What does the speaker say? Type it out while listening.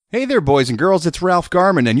Hey there, boys and girls. It's Ralph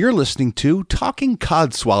Garman, and you're listening to Talking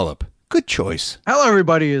Codswallop. Good choice. Hello,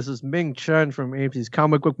 everybody. This is Ming Chen from AMC's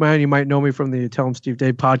Comic Book Man. You might know me from the Tell 'em Steve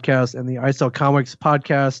Dave podcast and the I Sell Comics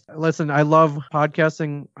podcast. Listen, I love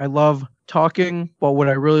podcasting. I love talking, but what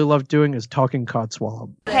I really love doing is talking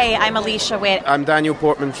Codswallop. Hey, I'm Alicia Witt. I'm Daniel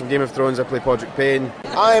Portman from Game of Thrones. I play Podrick Payne.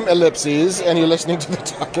 I'm Ellipses, and you're listening to the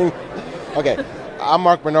Talking... Okay, I'm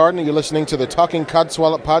Mark Bernard, and you're listening to the Talking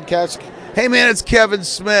Codswallop podcast. Hey man, it's Kevin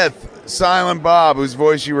Smith, Silent Bob, whose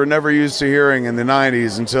voice you were never used to hearing in the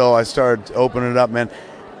 90s until I started opening it up, man.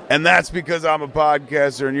 And that's because I'm a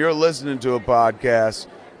podcaster and you're listening to a podcast,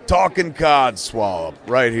 Talking Codswallop,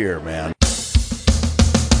 right here, man.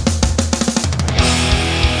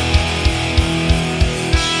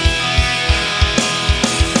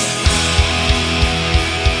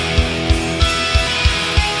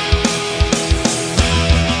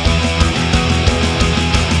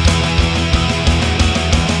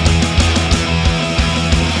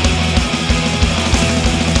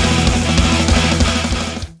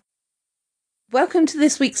 Welcome to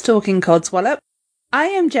this week's Talking Codswallop. I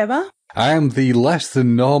am Gemma. I am the less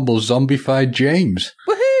than normal zombified James.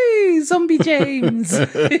 Woohoo! Zombie James!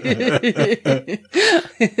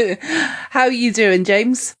 How are you doing,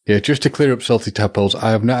 James? Yeah, just to clear up salty tadpoles,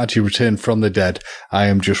 I have not actually returned from the dead. I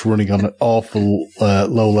am just running on an awful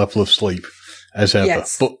low level of sleep, as ever.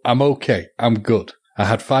 Yes. But I'm okay. I'm good. I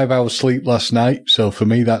had 5 hours sleep last night, so for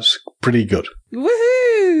me that's pretty good. Woohoo!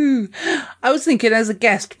 I was thinking as a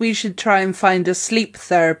guest we should try and find a sleep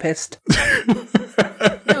therapist.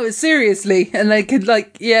 No, seriously. And they could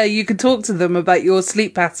you could talk to them about your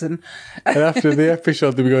sleep pattern. And after the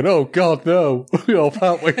episode they'll be going, oh God, no. You're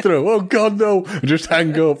halfway through. Oh God, no. And just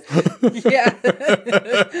hang up. Yeah.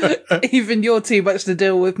 Even you're too much to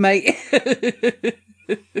deal with, mate.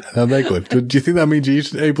 And they're going, do you think that means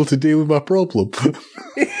you're able to deal with my problem?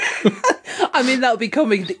 I mean, that would be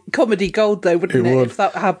comedy gold, though, wouldn't it, if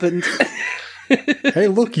that happened? Hey,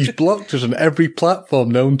 look, he's blocked us on every platform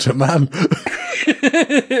known to man.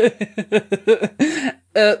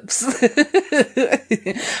 Oops.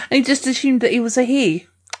 I just assumed that he was a he.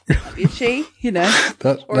 Maybe a she, you know.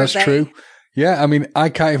 That's true. Yeah, I mean, I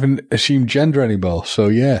can't even assume gender anymore. So,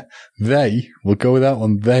 yeah, we'll go with that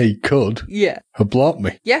one. They could have blocked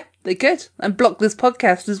me. Yeah, they could. And block this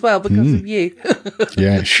podcast as well because of you.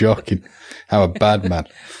 Yeah, it's shocking. I'm a bad man.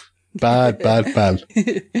 Bad man.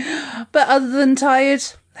 But other than tired,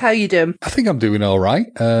 how you doing? I think I'm doing all right.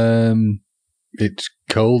 It's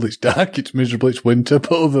cold, it's dark, it's miserable, it's winter,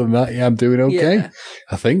 but other than that, yeah, I'm doing okay. Yeah.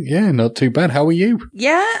 I think, not too bad. How are you?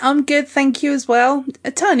 Yeah, I'm good, thank you as well.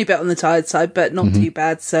 A tiny bit on the tired side, but not too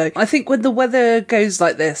bad. So I think when the weather goes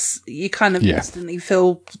like this, you kind of instantly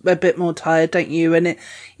feel a bit more tired, don't you? And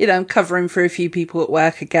I'm covering for a few people at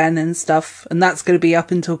work again and stuff, and that's going to be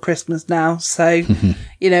up until Christmas now. So,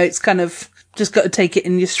 it's kind of just got to take it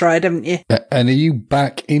in your stride, haven't you? And are you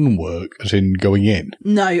back in work, as in going in?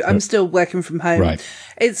 No, I'm still working from home. Right.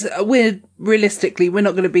 Realistically, we're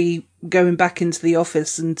not going to be going back into the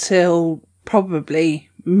office until probably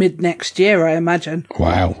mid next year, I imagine.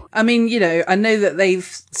 Wow. I mean, I know that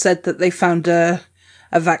they've said that they found a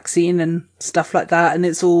vaccine and stuff like that, and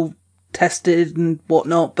it's all tested and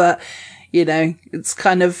whatnot, but, it's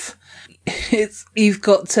kind of, you've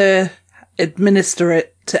got to administer it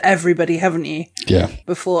to everybody, haven't you? Yeah.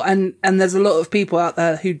 Before, and there's a lot of people out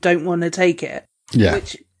there who don't want to take it. Yeah.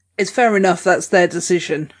 Which is fair enough, that's their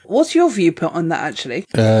decision. What's your viewpoint on that, actually?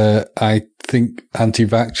 I think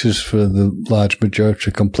anti-vaxxers for the large majority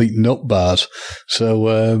are complete nut bars. So,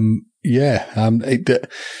 the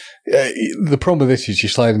problem with this is you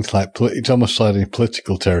slide into it's almost sliding into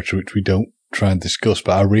political territory, which we don't try and discuss,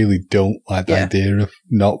 but I really don't like the idea of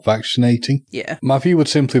not vaccinating. Yeah. My view would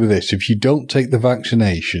simply be this: if you don't take the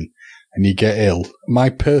vaccination and you get ill, my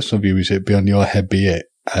personal view is it'd be on your head, be it.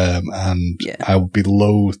 I would be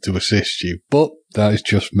loath to assist you, but that is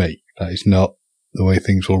just me. That is not the way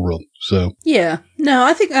things will run. So yeah, no,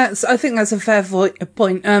 I think that's a fair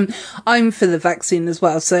point. I'm for the vaccine as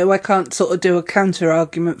well, so I can't sort of do a counter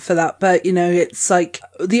argument for that. But it's like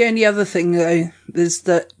the only other thing though is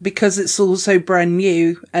that because it's all so brand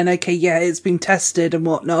new and it's been tested and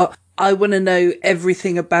whatnot, I want to know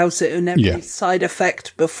everything about it and every side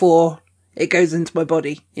effect before it goes into my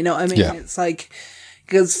body. You know what I mean? Yeah. It's like,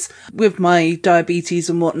 because with my diabetes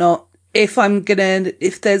and whatnot, if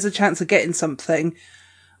there's a chance of getting something,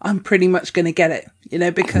 I'm pretty much going to get it,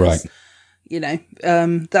 because,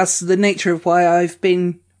 that's the nature of why I've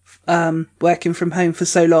been, working from home for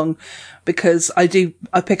so long, because I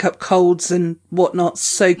pick up colds and whatnot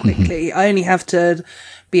so quickly. I only have to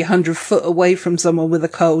be 100 foot away from someone with a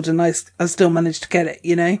cold and I still managed to get it,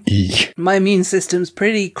 you know? Eek. My immune system's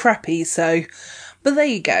pretty crappy, so, but there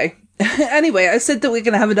you go. Anyway, I said that we're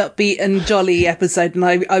going to have an upbeat and jolly episode, and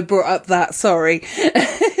I brought up that, sorry.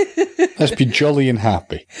 Let's be jolly and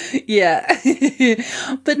happy. Yeah.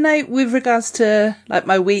 But no, with regards to like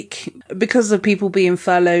my week, because of people being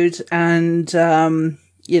furloughed and,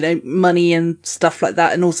 you know, money and stuff like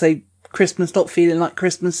that, and also Christmas not feeling like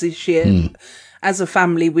Christmas this year, as a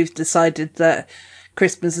family, we've decided that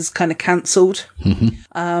Christmas is kind of cancelled.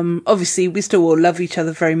 Obviously, we still all love each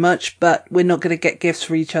other very much, but we're not going to get gifts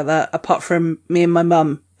for each other, apart from me and my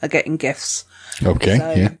mum are getting gifts. Okay,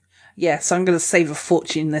 So, yeah, so I'm going to save a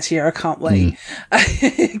fortune this year. I can't wait.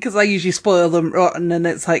 Because I usually spoil them rotten, and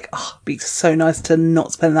it's like, oh, it'd be so nice to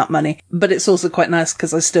not spend that money. But it's also quite nice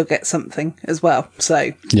because I still get something as well.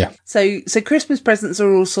 So, yeah. So Christmas presents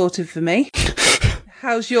are all sorted for me.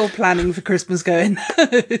 How's your planning for Christmas going?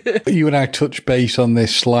 You and I touched base on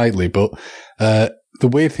this slightly, but the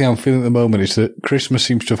weird thing I'm feeling at the moment is that Christmas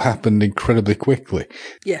seems to have happened incredibly quickly.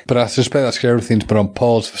 Yeah. But I suspect that's because everything's been on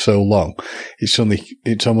pause for so long. It's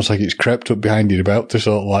almost like it's crept up behind you, about to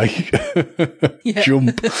sort of like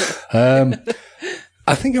jump.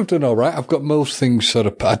 I think I've done all right. I've got most things sort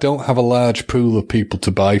of, I don't have a large pool of people to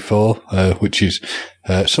buy for, which is,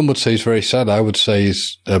 some would say is very sad. I would say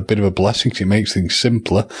is a bit of a blessing because it makes things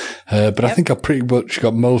simpler. But I think I've pretty much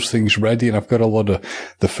got most things ready, and I've got a lot of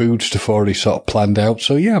the food stuff already sort of planned out.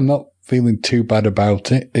 So yeah, I'm not feeling too bad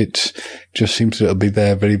about it. It just seems that it'll be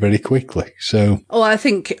there very, very quickly. So, I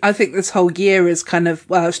think this whole year is kind of,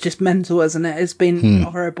 well, it's just mental, isn't it? It's been a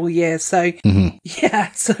horrible year. So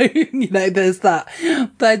yeah, so, you know, there's that.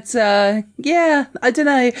 But, yeah, I don't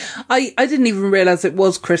know. I didn't even realize it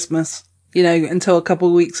was Christmas, you know, until a couple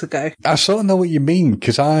of weeks ago. I sort of know what you mean,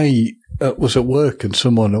 because I was at work and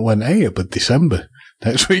someone went, hey, but December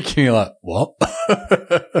next week, and you're like, what?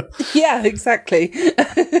 Yeah, exactly.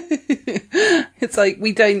 It's like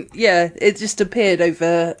it just appeared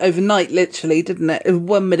overnight, literally, didn't it?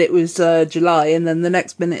 1 minute it was July, and then the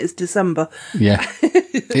next minute is December. Yeah.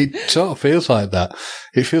 It sort of feels like that.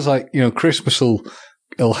 It feels like, you know, Christmas will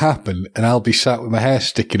happen, and I'll be sat with my hair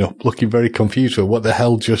sticking up, looking very confused with what the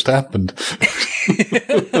hell just happened.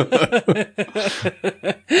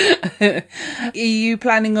 Are you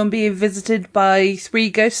planning on being visited by 3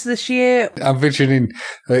 ghosts this year? I'm visioning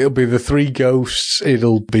it'll be the 3 ghosts,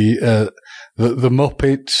 it'll be the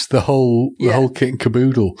Muppets, the whole kit and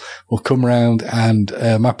caboodle will come round, and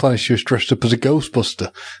my plan is just dressed up as a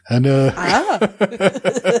Ghostbuster and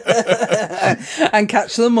and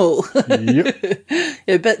catch them all. Yep.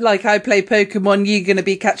 Yeah, but like I play Pokemon, you're going to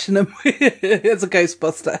be catching them as a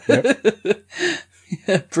Ghostbuster. Yep.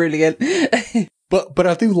 Yeah, brilliant. But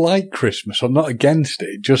I do like Christmas. I'm not against it.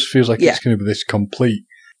 It just feels like it's going to be this complete.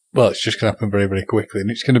 Well, it's just going to happen very, very quickly,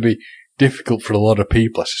 and it's going to be difficult for a lot of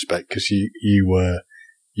people, I suspect, because you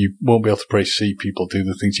won't be able to see people do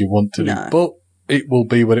the things you want to do. But it will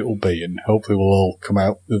be what it will be, and hopefully we'll all come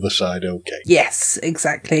out the other side okay. Yes,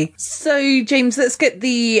 exactly. So, James, let's get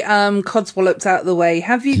the codswallops out of the way.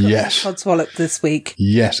 Have you got a codswallop this week?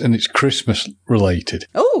 Yes, and it's Christmas related.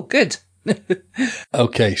 Oh, good.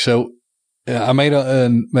 Okay, so I may not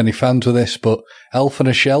earn many fans with this, but Elf on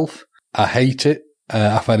a Shelf, I hate it.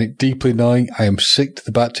 I find it deeply annoying. I am sick to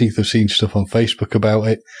the back teeth of seeing stuff on Facebook about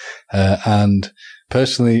it. And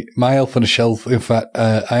personally, my Elf on a Shelf, in fact,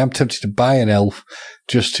 I am tempted to buy an elf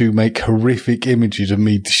just to make horrific images of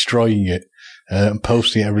me destroying it and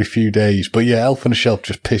posting it every few days. But yeah, Elf on a Shelf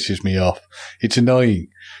just pisses me off. It's annoying.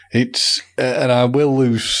 It's, and I will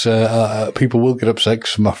lose, people will get upset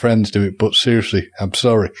because my friends do it, but seriously, I'm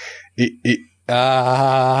sorry. It's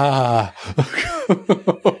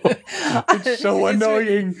so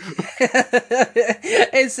annoying.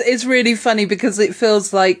 It's really funny because it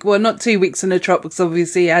feels like, well, not 2 weeks in a trot, because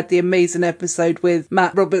obviously you had the amazing episode with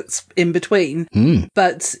Matt Roberts in between.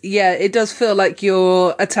 But yeah, it does feel like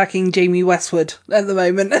you're attacking Jamie Westwood at the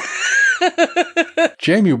moment.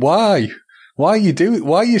 Jamie, why? Why are you doing?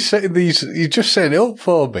 Why are you setting these? You're just setting it up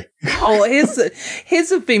for me. Oh,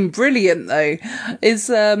 his have been brilliant though. He's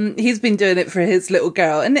been doing it for his little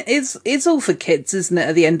girl, and it's all for kids, isn't it?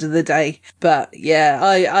 At the end of the day, but yeah,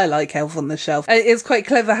 I like Elf on the Shelf. It's quite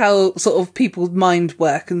clever how sort of people's mind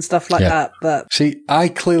work and stuff like that. But see, I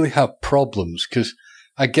clearly have problems because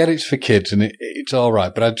I get it's for kids and it's all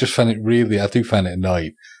right, but I just find it I do find it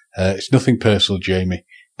annoying. It's nothing personal, Jamie.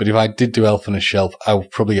 But if I did do Elf on a Shelf, I would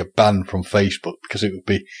probably get banned from Facebook because it would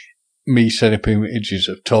be me setting up images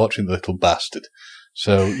of torturing the little bastard.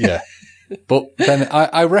 So, yeah. But then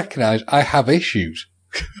I recognise I have issues.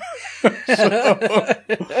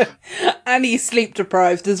 And And he's sleep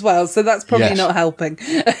deprived as well, so that's probably not helping.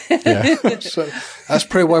 Yeah. So that's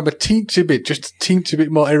probably why I'm just a teensy bit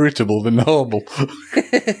more irritable than normal.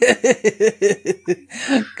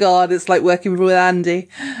 God, it's like working with Andy.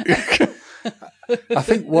 I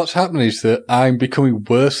think what's happening is that I'm becoming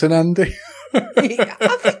worse than Andy.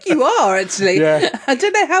 I think you are, actually. Yeah. I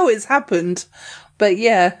don't know how it's happened, but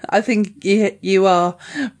yeah, I think you are.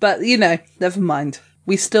 But, never mind.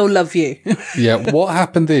 We still love you. Yeah, what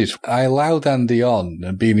happened is I allowed Andy on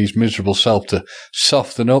and being his miserable self to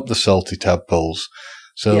soften up the salty tadpoles.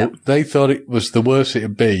 So they thought it was the worst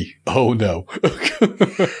it'd be. Oh, no.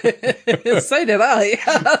 So did I.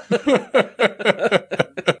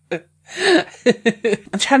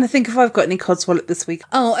 I'm trying to think if I've got any codswallop this week.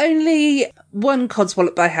 Oh, only one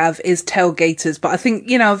codswallop I have is tailgaters, but I think,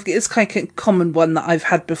 it's kind of a common one that I've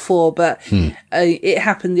had before, but it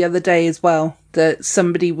happened the other day as well, that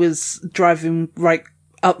somebody was driving right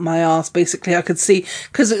up my arse. Basically, I could see,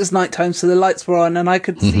 because it was nighttime, so the lights were on, and I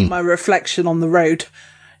could see my reflection on the road.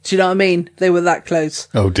 Do you know what I mean? They were that close.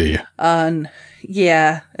 Oh, dear. And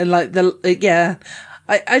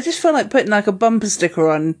I just feel like putting like a bumper sticker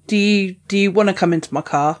on. Do you want to come into my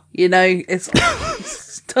car? It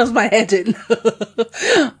does my head in.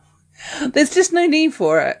 There's just no need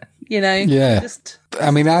for it, Yeah. I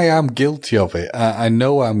mean, I am guilty of it. I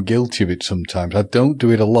know I'm guilty of it sometimes. I don't do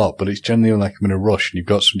it a lot, but it's generally like I'm in a rush and you've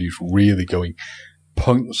got somebody who's really going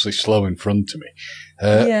pointlessly slow in front of me.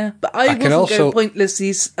 But I wasn't going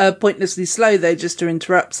pointlessly slow though, just to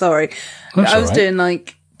interrupt, sorry. I was doing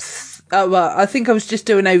like... I think I was just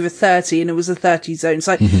doing over 30 and it was a 30 zone.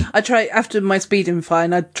 So I try, after my speeding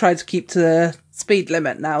fine, I try to keep to the speed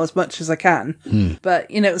limit now as much as I can. But,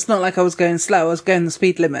 it's not like I was going slow. I was going the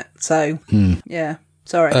speed limit. So, yeah.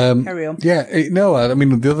 Sorry. Carry on. Yeah. I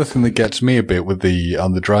mean, the other thing that gets me a bit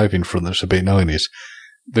on the driving front that's a bit annoying is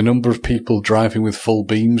the number of people driving with full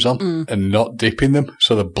beams on and not dipping them.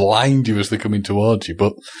 So they blind you as they're coming towards you.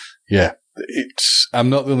 But, yeah. I'm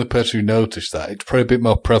not the only person who noticed that. It's probably a bit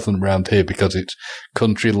more prevalent around here because it's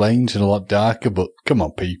country lanes and a lot darker, but come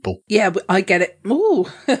on, people. Yeah, but I get it. Ooh,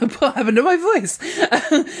 what happened to my voice?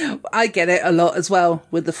 I get it a lot as well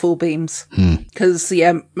with the full beams. Because,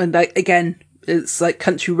 and again, it's like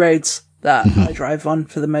country roads that I drive on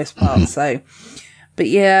for the most part. So, but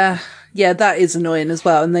yeah, that is annoying as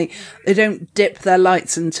well. And they don't dip their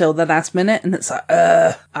lights until the last minute. And it's like,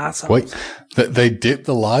 assholes. Wait, they dip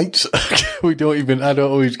the lights? I don't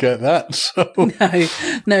always get that. So.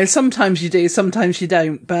 No, sometimes you do, sometimes you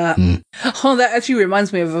don't. But, that actually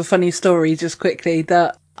reminds me of a funny story just quickly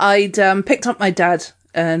that I'd picked up my dad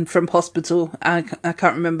from hospital. I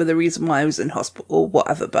can't remember the reason why I was in hospital or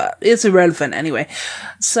whatever, but it's irrelevant anyway.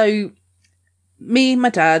 So me, my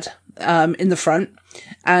dad, in the front,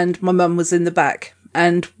 and my mum was in the back,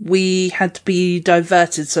 and we had to be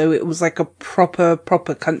diverted. So it was like a proper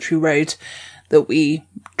country road that we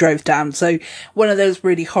drove down. So one of those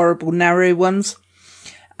really horrible narrow ones.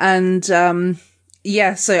 And, so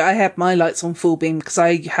I had my lights on full beam because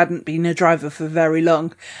I hadn't been a driver for very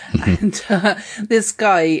long. And, this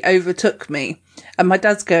guy overtook me, and my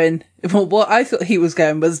dad's going, well, what I thought he was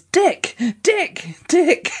going was, Dick.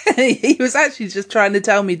 He was actually just trying to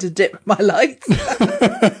tell me to dip my lights.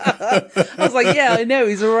 I was like, yeah, I know,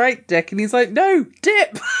 he's all right, Dick. And he's like, no,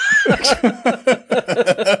 dip.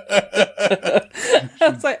 I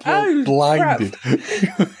was like, oh, blinded.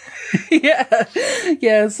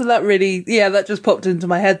 Yeah. So that really, that just popped into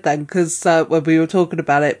my head then, because when we were talking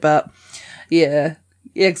about it, but yeah,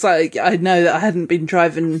 because I know that I hadn't been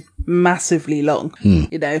driving massively long,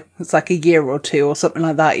 it's like a year or two or something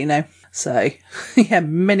like that, so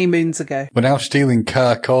many moons ago. We're now stealing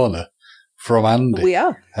Car Corner from Andy. We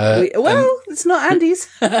are. It's not Andy's.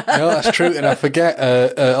 No, that's true. And I forget,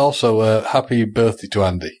 also, happy birthday to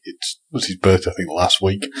Andy. It was his birthday, I think, last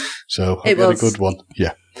week. So hope you had a good one.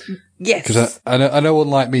 Yeah. Yes. Because I know,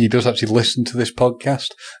 unlike me, he does actually listen to this podcast.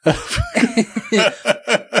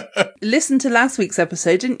 Listen to last week's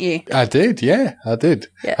episode, didn't you? I did, yeah, I did.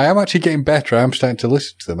 Yeah. I am actually getting better. I am starting to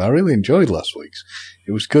listen to them. I really enjoyed last week's.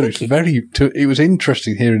 It was good. It was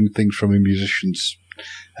interesting hearing things from a musician's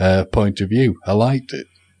point of view. I liked it.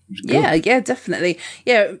 Yeah, definitely.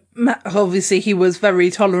 Yeah, Matt, obviously he was very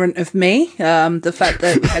tolerant of me, the fact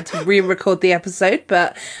that we had to re-record the episode,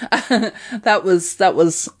 but that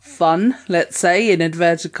was fun, let's say, in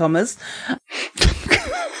inverted commas.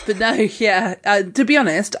 But no, to be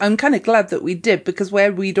honest, I'm kind of glad that we did, because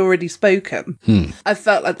where we'd already spoken, I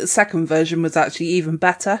felt like the second version was actually even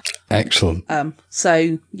better. Excellent.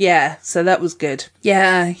 So that was good.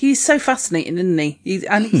 Yeah, he's so fascinating, isn't he? He's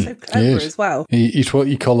so clever as well. He's what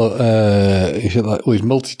you call he's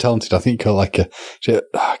multi-talented. I think you call I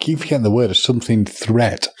keep forgetting the word, something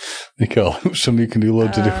threat. They call it somebody who can do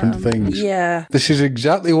loads of different things. Yeah. This is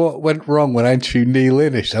exactly what went wrong when I interviewed Neil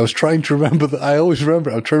Innes. I was trying to remember that. I always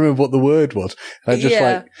remember. I was trying to remember what the word was. I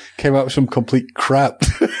just came out with some complete crap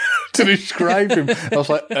to describe him. I was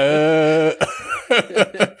like,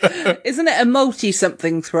 Isn't it a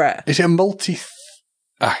multi-something threat? Is it a multi...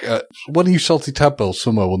 one of you salty tadpoles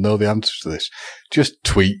somewhere will know the answer to this. Just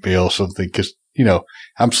tweet me or something, because,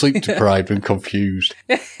 I'm sleep deprived and confused.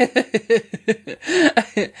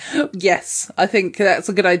 Yes, I think that's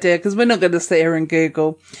a good idea, because we're not going to sit here and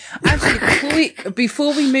Google. Actually,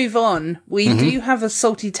 before we move on, we do have a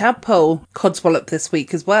salty tadpole codswallop this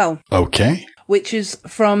week as well. Okay. Which is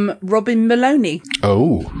from Robin Maloney.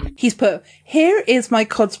 Oh. He's put, here is my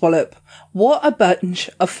codswallop. What a bunch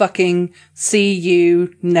of fucking see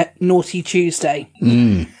you naughty Tuesday.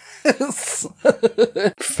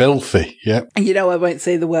 Filthy, yep. I won't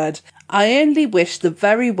say the word. I only wish the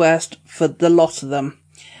very worst for the lot of them.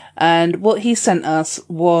 And what he sent us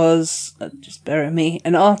was, just bear with me,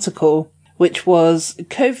 an article which was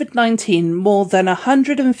COVID-19 more than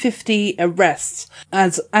 150 arrests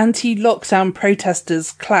as anti-lockdown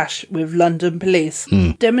protesters clash with London police.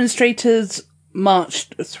 Demonstrators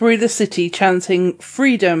marched through the city chanting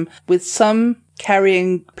freedom, with some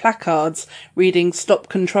carrying placards reading "Stop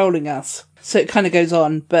controlling us." So it kind of goes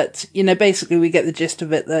on, but, basically we get the gist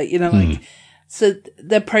of it that, so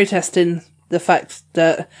they're protesting the fact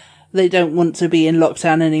that they don't want to be in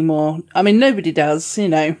lockdown anymore. I mean, nobody does,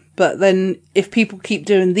 but then if people keep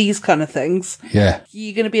doing these kind of things,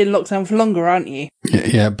 you're going to be in lockdown for longer, aren't you?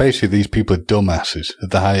 Yeah, basically these people are dumbasses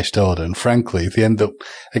at the highest order. And frankly, if they end up,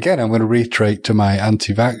 again, I'm going to reiterate to my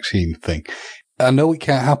anti-vaccine thing. I know it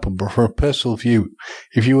can't happen, but for a personal view,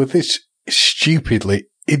 if you were this stupidly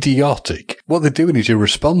idiotic, what they're doing is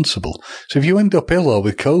irresponsible. So if you end up ill or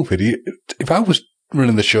with COVID, if I was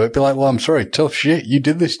running the show, it'd be like, well, I'm sorry, tough shit, you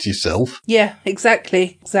did this to yourself. Yeah,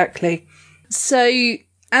 exactly. So,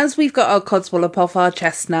 as we've got our codswallop off our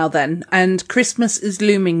chest now then, and Christmas is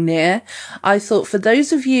looming near, I thought for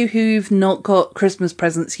those of you who've not got Christmas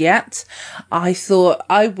presents yet, I thought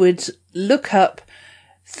I would look up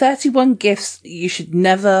 31 gifts you should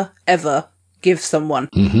never, ever give someone.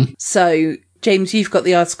 So, James, you've got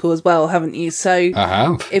the article as well, haven't you? So I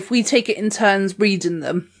have. If we take it in turns reading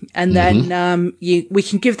them, and then we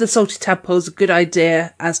can give the salty tadpoles a good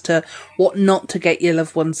idea as to what not to get your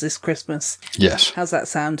loved ones this Christmas. Yes. How's that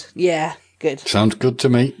sound? Yeah, good. Sounds good to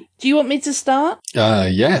me. Do you want me to start?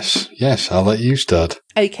 Yes, I'll let you start.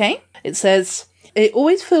 Okay. It says, it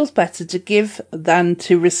always feels better to give than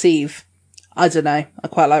to receive. I don't know. I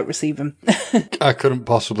quite like receiving. I couldn't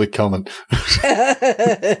possibly comment.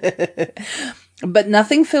 But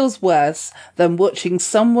nothing feels worse than watching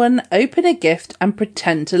someone open a gift and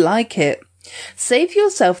pretend to like it. Save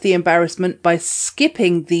yourself the embarrassment by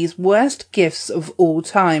skipping these worst gifts of all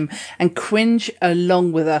time and cringe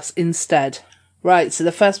along with us instead. Right, so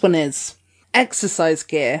the first one is exercise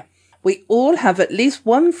gear. We all have at least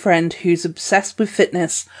one friend who's obsessed with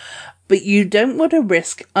fitness, but you don't want to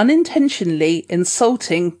risk unintentionally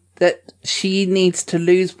insulting that she needs to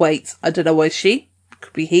lose weight. I don't know why she,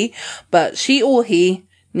 could be he, but she or he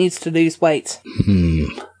needs to lose weight.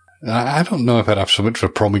 I don't know if I'd have so much of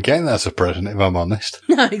a problem getting that as a present, if I'm honest.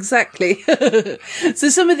 No, exactly. So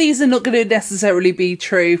some of these are not going to necessarily be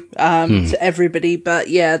true to everybody, but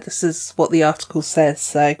yeah, this is what the article says.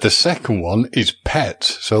 So the second one is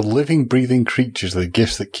pets. So living, breathing creatures are the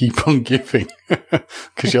gifts that keep on giving,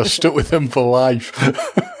 because you're stuck with them for life.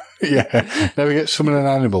 Yeah, never get someone an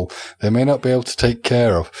animal they may not be able to take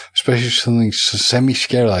care of, especially something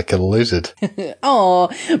semi-scary like a lizard.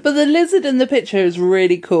 Oh, but the lizard in the picture is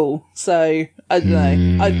really cool. So, I don't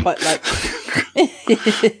know. I'd quite like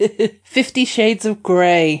 50 Shades of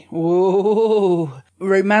Grey. Whoa.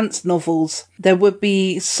 Romance novels. There would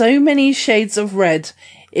be so many shades of red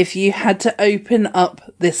if you had to open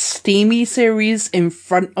up this steamy series in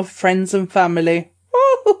front of friends and family.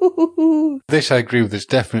 This I agree with. There's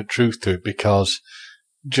definite truth to it, because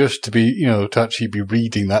just to be, to actually be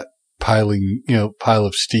reading that pile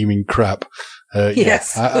of steaming crap.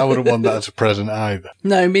 Yes. Yeah, I wouldn't want that as a present either.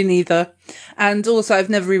 No, me neither. And also, I've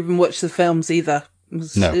never even watched the films either. It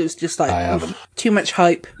was just like too much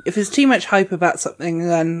hype. If there's too much hype about something,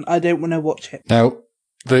 then I don't want to watch it. Now,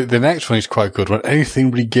 the next one is quite good. When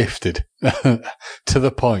anything regifted, to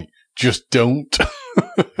the point, just don't.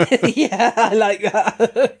 Yeah, I like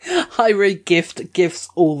that. I re-gift gifts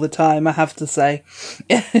all the time, I have to say.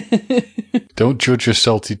 Don't judge your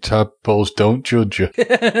salty tadpoles. Don't judge you.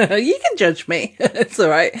 You can judge me. It's all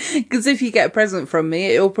right. Because if you get a present from me,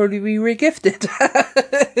 it'll probably be re-gifted.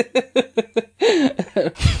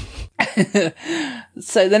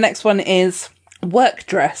 So the next one is work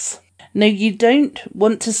dress. No, you don't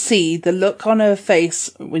want to see the look on her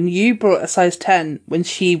face when you brought a size 10 when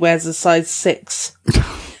she wears a size 6.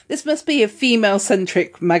 This must be a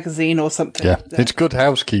female-centric magazine or something. Yeah, it's Good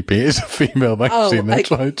Housekeeping. It's a female magazine.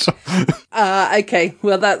 That's right. Okay.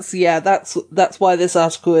 Well, that's why this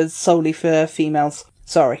article is solely for females.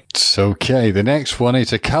 Sorry. It's okay. The next one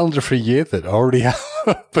is a calendar for a year that already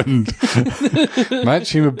happened. Might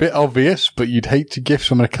seem a bit obvious, but you'd hate to gift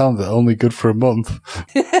someone a calendar only good for a month.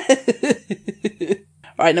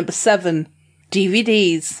 Right, number 7.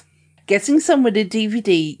 DVDs. Getting someone a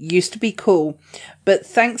DVD used to be cool, but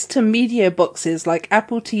thanks to media boxes like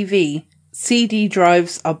Apple TV, CD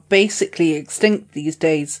drives are basically extinct these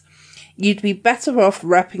days. You'd be better off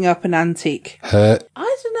wrapping up an antique. I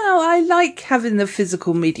don't know, I like having the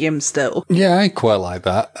physical medium still. Yeah, I quite like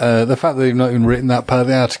that. The fact that they've not even written that part of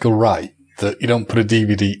the article right, that you don't put a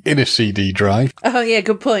DVD in a CD drive. Oh yeah,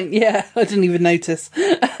 good point. Yeah, I didn't even notice.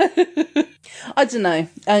 I don't know.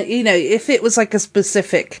 If it was like a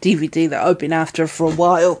specific DVD that I've been after for a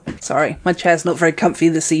while. Sorry, my chair's not very comfy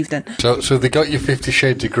this evening. So they got you 50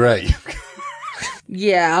 Shades of Grey.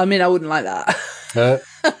 Yeah, I mean, I wouldn't like that.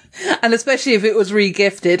 And especially if it was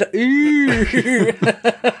re-gifted.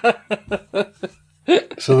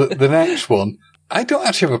 So the next one, I don't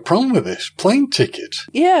actually have a problem with this. Plane ticket.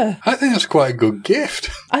 Yeah. I think that's quite a good gift.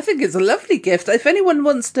 I think it's a lovely gift. If anyone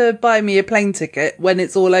wants to buy me a plane ticket when this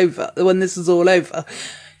is all over,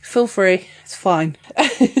 feel free. It's fine.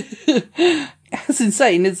 It's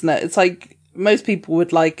insane, isn't it? It's like most people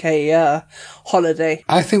would like a holiday.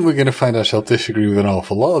 I think we're going to find ourselves disagree with an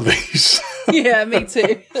awful lot of these. Yeah, me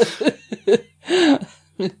too.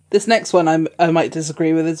 This next one I might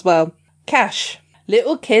disagree with as well. Cash.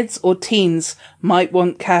 Little kids or teens might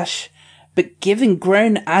want cash, but giving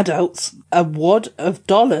grown adults a wad of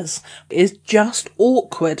dollars is just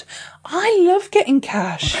awkward. I love getting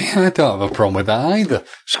cash. I don't have a problem with that either.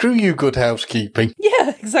 Screw you, Good Housekeeping.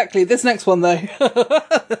 Yeah, exactly. This next one, though.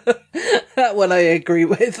 That one I agree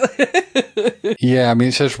with. Yeah, I mean,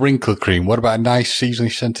 it says wrinkle cream. What about a nice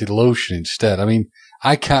seasonally scented lotion instead? I mean,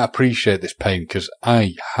 I can't appreciate this pain because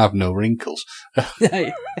I have no wrinkles.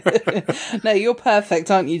 No, you're perfect,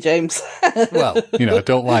 aren't you, James? Well, I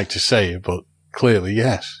don't like to say it, but clearly,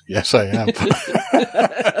 yes. Yes, I am.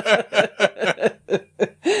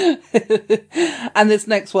 And this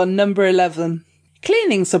next one, number 11.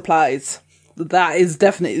 Cleaning supplies. That is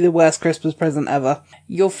definitely the worst Christmas present ever.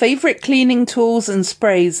 Your favourite cleaning tools and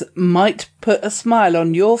sprays might put a smile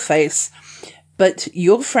on your face, but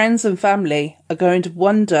your friends and family are going to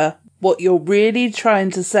wonder what you're really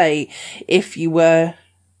trying to say if you were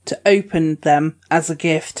to open them as a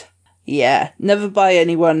gift. Yeah, never buy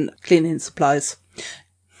anyone cleaning supplies.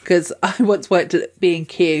 Because I once worked at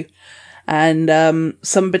B&Q and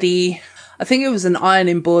somebody, I think it was an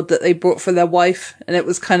ironing board that they brought for their wife, and it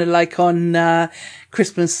was kind of like on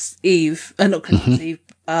Christmas Eve, not Christmas Eve,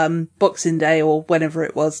 Boxing Day or whenever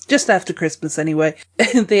it was, just after Christmas anyway.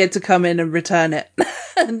 They had to come in and return it.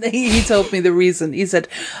 And he told me the reason. He said,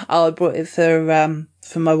 "Oh, I brought it for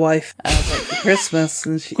my wife." And I was like, "For Christmas?"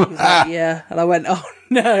 And she was like, "Yeah." And I went, "Oh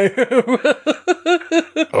no."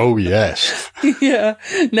 Oh yes. Yeah,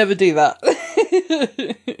 never do that.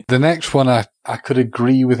 The next one I could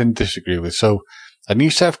agree with and disagree with. So, a new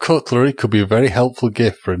set of cutlery could be a very helpful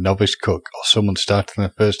gift for a novice cook or someone starting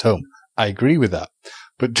their first home. I agree with that.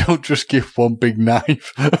 But don't just give one big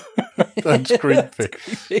knife. That's creepy.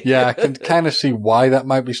 Yeah, I can kind of see why that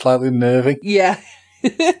might be slightly unnerving. Yeah.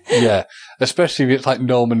 Yeah, especially if it's like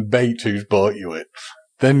Norman Bates who's bought you it.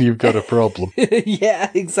 Then you've got a problem.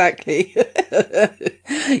 Yeah, exactly.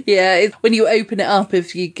 Yeah, when you open it up,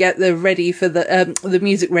 if you get the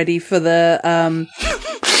music ready for the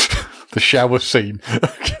the shower scene.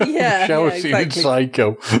 Yeah, the shower yeah, scene in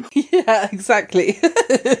Psycho. Yeah, exactly.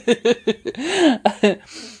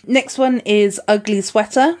 Next one is ugly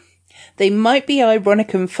sweater. They might be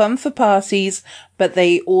ironic and fun for parties, but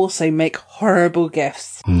they also make horrible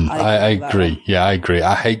gifts. I agree. Yeah, I agree.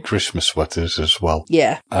 I hate Christmas sweaters as well.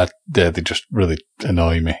 Yeah. They just really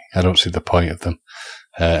annoy me. I don't see the point of them.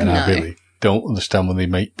 And I really don't understand when they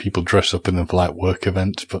make people dress up in them for like work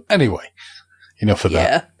events. But anyway, enough of that.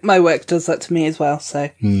 Yeah, my work does that to me as well, so.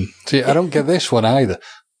 See, I don't get this one either.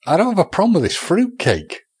 I don't have a problem with this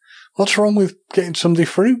fruitcake. What's wrong with getting somebody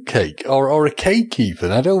fruitcake or a cake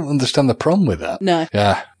even? I don't understand the problem with that. No.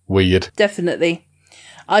 Yeah, weird. Definitely.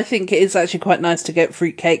 I think it is actually quite nice to get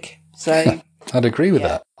fruitcake. So I'd agree with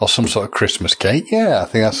that. Or some sort of Christmas cake. Yeah, I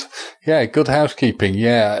think that's, good housekeeping.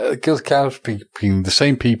 Yeah, good housekeeping. The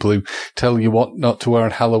same people who tell you what not to wear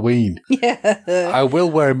on Halloween. Yeah. I will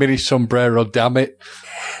wear a mini sombrero, damn it.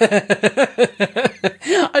 I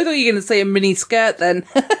thought you were going to say a mini skirt then.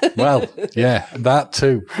 Well, yeah, that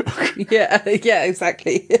too. Yeah,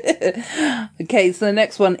 exactly. Okay, so the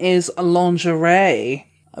next one is lingerie,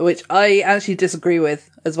 which I actually disagree with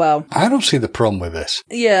as well. I don't see the problem with this.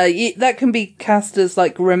 Yeah, that can be cast as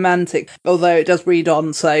like romantic, although it does read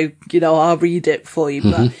on, so, I'll read it for you.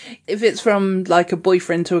 Mm-hmm. But if it's from like a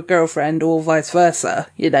boyfriend to a girlfriend or vice versa,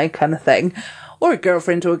 kind of thing, or a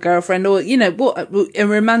girlfriend to a girlfriend, or, a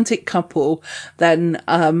romantic couple, then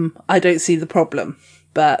I don't see the problem.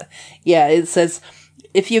 But yeah, it says,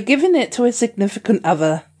 if you're giving it to a significant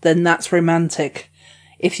other, then that's romantic.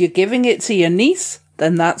 If you're giving it to your niece,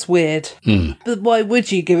 then that's weird. But why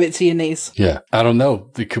would you give it to your niece? Yeah, I don't know.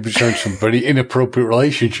 They could be showing some very inappropriate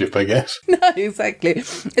relationship, I guess. No, exactly.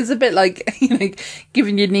 It's a bit like,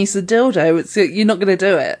 giving your niece a dildo. You're not going to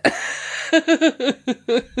do it.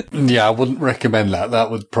 Yeah, I wouldn't recommend that. That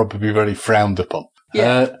would probably be very frowned upon.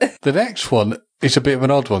 Yeah. The next one is a bit of an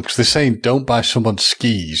odd one because they're saying don't buy someone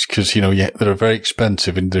skis because, they're very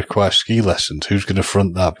expensive and they require ski lessons. Who's going to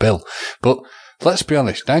front that bill? But let's be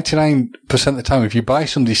honest, 99% of the time, if you buy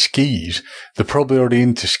somebody skis, they're probably already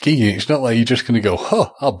into skiing. It's not like you're just going to go,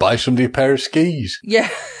 I'll buy somebody a pair of skis. Yeah,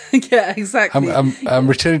 yeah, exactly. I'm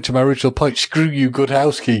returning to my original point. Screw you, good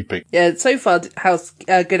housekeeping. Yeah, so far,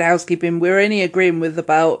 good housekeeping, we're only agreeing with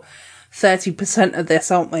about 30% of this,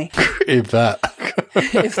 aren't we? If that.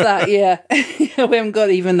 If that, yeah. We haven't got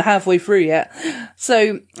even halfway through yet.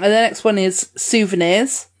 So, the next one is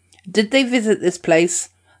souvenirs. Did they visit this place?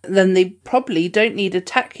 Then they probably don't need a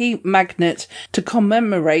tacky magnet to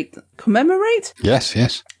commemorate. Commemorate?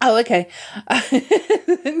 Yes. Oh, okay.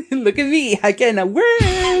 Look at me, again,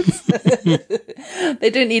 words. They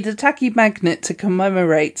don't need a tacky magnet to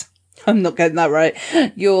commemorate. I'm not getting that right.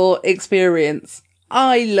 Your experience.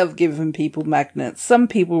 I love giving people magnets. Some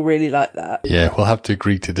people really like that. Yeah, we'll have to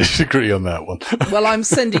agree to disagree on that one. Well, I'm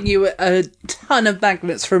sending you a ton of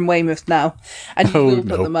magnets from Weymouth now, and you will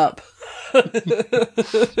put them up.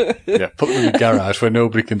 Yeah, put them in the garage where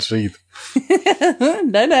nobody can see them.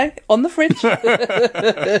 No, on the fridge.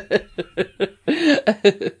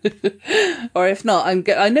 Or if not, I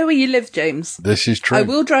know where you live, James. This is true. I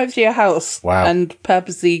will drive to your house and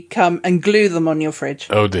purposely come and glue them on your fridge.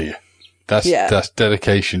 Oh dear. That's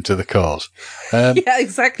dedication to the cause. Yeah,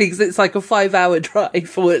 exactly, because it's like a 5-hour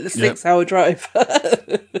drive or a 6-hour drive.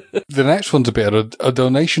 The next one's a bit of a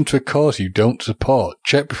donation to a cause you don't support.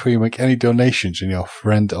 Check before you make any donations in your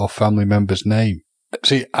friend or family member's name.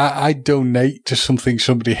 See, I donate to something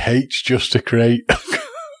somebody hates just to create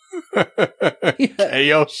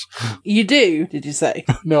chaos. You do, did you say?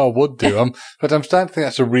 No, I would do. But I'm starting to think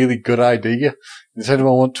that's a really good idea. Does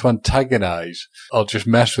anyone want to antagonise or just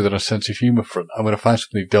mess with it on a sense of humour front? I'm going to find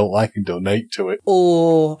something you don't like and donate to it.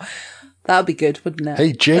 Oh, that would be good, wouldn't it?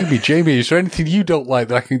 Hey, Jamie, is there anything you don't like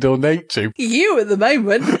that I can donate to? You at the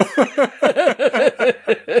moment.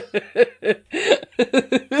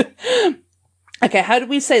 Okay, how do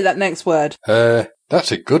we say that next word?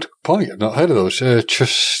 That's a good point. I've not heard of those. Even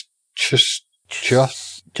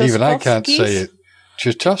I can't say it.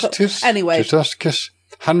 Anyway.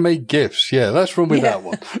 Handmade gifts. Yeah, let's run with that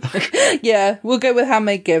one. Yeah, we'll go with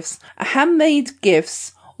handmade gifts. Handmade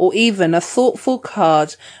gifts or even a thoughtful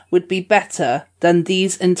card would be better than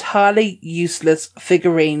these entirely useless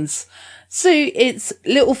figurines. So it's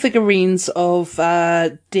little figurines of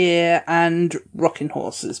deer and rocking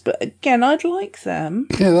horses. But again, I'd like them.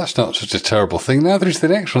 Yeah, that's not such a terrible thing. Neither is the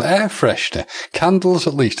next one. Air freshener. Candles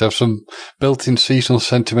at least have some built-in seasonal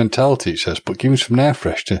sentimentality, it says, but give me some air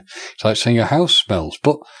freshener. It's like saying your house smells.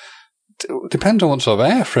 But it depends on what sort of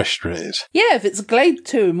air freshener it is. Yeah, if it's a Glade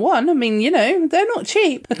 2-in-1, I mean, they're not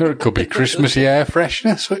cheap. Or it could be Christmassy air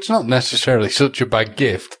freshener, so it's not necessarily such a bad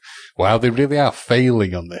gift. Wow, they really are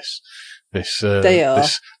failing on this. They are.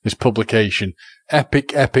 This publication.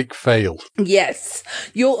 Epic fail. Yes.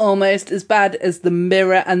 You're almost as bad as the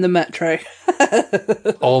Mirror and the Metro.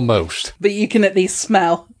 Almost. But you can at least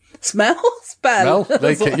smell. Smell? Spell.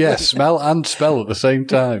 Smell? Smell and spell at the same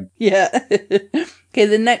time. Yeah. Okay,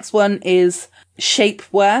 the next one is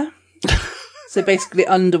shapewear. So basically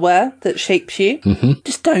underwear that shapes you. Mm-hmm.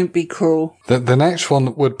 Just don't be cruel. The next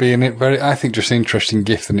one would be I think just an interesting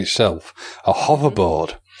gift in itself. A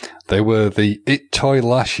hoverboard They were the It toy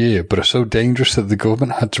last year, but are so dangerous that the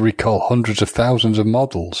government had to recall hundreds of thousands of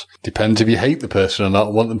models. Depends if you hate the person or not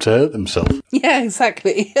and want them to hurt themselves. Yeah,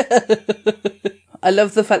 exactly. I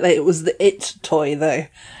love the fact that it was the It toy, though.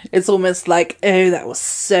 It's almost like, oh, that was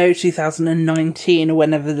so 2019 or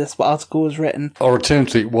whenever this article was written. Or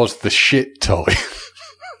alternatively, it was the shit toy.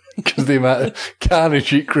 Because the amount of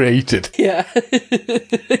carnage it created. Yeah.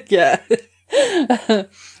 Yeah.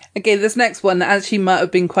 Okay, this next one actually might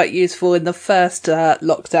have been quite useful in the first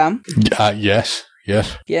lockdown. Yes.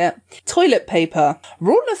 Yeah. Toilet paper.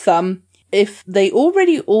 Rule of thumb, if they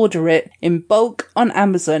already order it in bulk on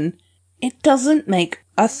Amazon, it doesn't make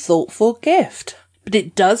a thoughtful gift. But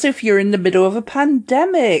it does if you're in the middle of a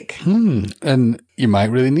pandemic. And you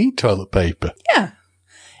might really need toilet paper. Yeah,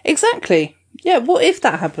 exactly. Yeah, what if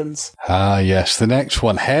that happens? Yes. The next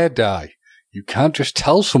one, hair dye. You can't just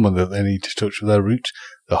tell someone that they need to touch with their roots.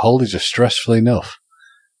 The holidays are stressful enough.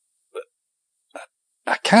 But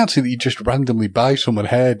I can't see that you just randomly buy someone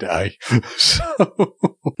hair dye. So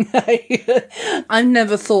I've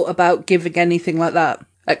never thought about giving anything like that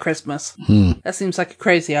at Christmas. That seems like a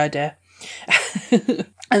crazy idea.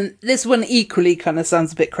 And this one equally kind of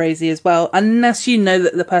sounds a bit crazy as well, unless you know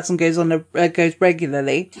that the person goes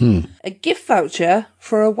regularly. A gift voucher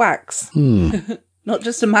for a wax. Not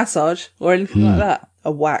just a massage or anything like that.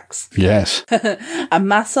 A wax. Yes. A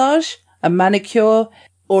massage, a manicure,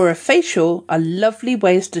 or a facial are lovely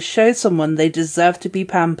ways to show someone they deserve to be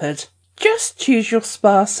pampered. Just choose your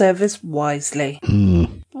spa service wisely.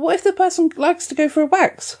 What if the person likes to go for a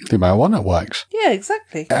wax? They might want a wax. Yeah,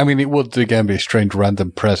 exactly. I mean, it would, again, be a strange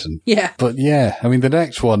random present. Yeah. But yeah, I mean, the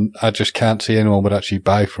next one, I just can't see anyone would actually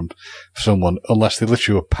buy from someone unless they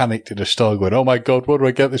literally were panicked in a store going, oh my God, what do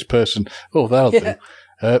I get this person? Oh, that'll do.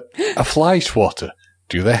 A fly swatter.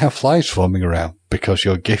 Do they have flies swarming around? Because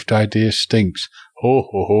your gift idea stinks. Ho,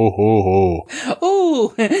 ho, ho, ho, ho.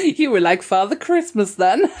 Oh, you were like Father Christmas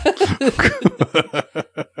then.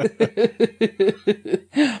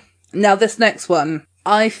 Now, this next one,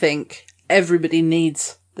 I think everybody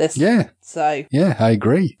needs this. Yeah. So. Yeah, I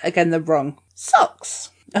agree. Again, they're wrong. Socks.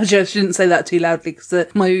 I just shouldn't say that too loudly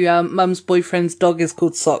because my mum's boyfriend's dog is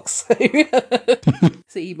called Socks.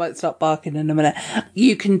 So he might start barking in a minute.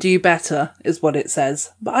 You can do better, is what it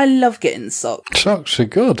says. But I love getting socks. Socks are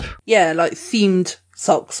good. Yeah, like themed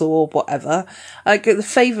socks or whatever. Like the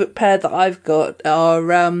favourite pair that I've got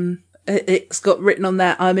are, it's got written on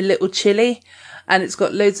there, I'm a little chilly. And it's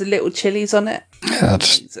got loads of little chilies on it. Yeah,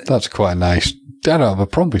 that's quite nice. I don't have a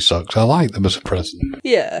problem with socks. I like them as a present.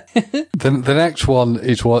 Yeah. The next one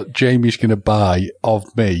is what Jamie's going to buy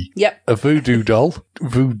of me. Yep. A voodoo doll.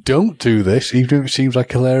 Don't do this, even if it seems like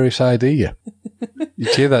a hilarious idea.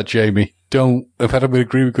 You hear that, Jamie? Don't. If I don't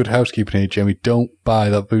agree with good housekeeping here, Jamie, don't buy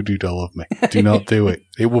that voodoo doll of me. Do not do it.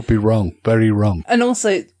 It would be wrong. Very wrong. And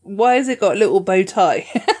also, why has it got a little bow tie?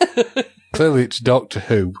 Clearly, it's Doctor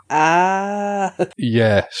Who. Ah.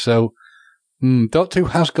 Yeah, so Doctor Who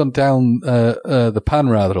has gone down the pan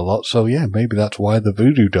rather a lot, so yeah, maybe that's why the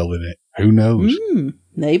voodoo doll in it. Who knows?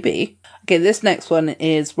 Maybe. Okay, this next one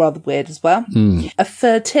is rather weird as well. A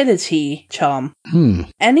fertility charm.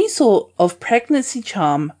 Any sort of pregnancy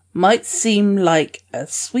charm might seem like a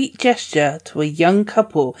sweet gesture to a young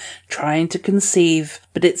couple trying to conceive,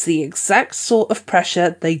 but it's the exact sort of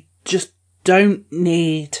pressure they just don't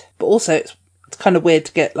need. But also, it's kind of weird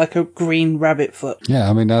to get like a green rabbit foot. Yeah,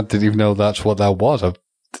 I mean, I didn't even know that's what that was. I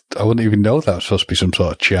wouldn't even know that was supposed to be some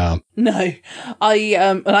sort of charm. No,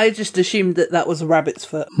 I just assumed that was a rabbit's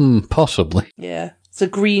foot. Possibly. Yeah, it's a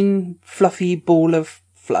green fluffy ball of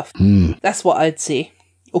fluff. That's what I'd see.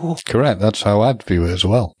 Ooh. Correct. That's how I'd view it as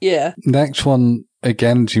well. Yeah. Next one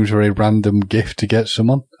again seems a very random gift to get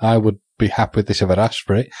someone. I would be happy with this if I'd asked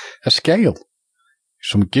for it. A scale. If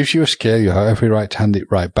someone gives you a scale, you have every right to hand it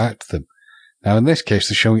right back to them. Now, in this case,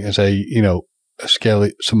 they're showing it as a scale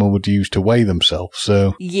that someone would use to weigh themselves.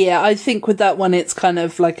 So yeah, I think with that one, it's kind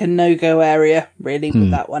of like a no-go area, really,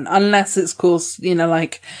 with that one. Unless it's, of course,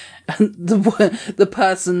 like the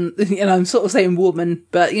person, I'm sort of saying woman,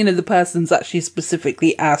 but, the person's actually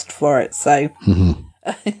specifically asked for it. So,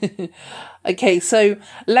 okay, so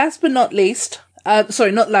last but not least,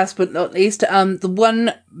 not last but not least, the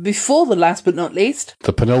one before the last but not least.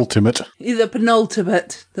 The penultimate. The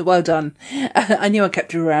penultimate. Well done. I knew I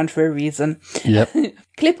kept you around for a reason. Yep.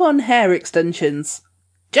 Clip-on hair extensions.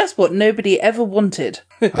 Just what nobody ever wanted.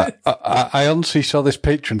 I honestly saw this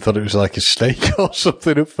picture and thought it was like a snake or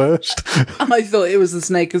something at first. I thought it was a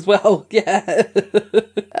snake as well. Yeah.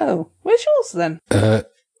 Oh, where's yours then?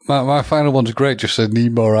 My final one's great, just said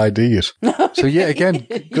need more ideas. So yeah, again,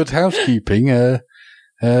 good housekeeping.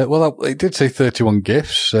 Well, it did say 31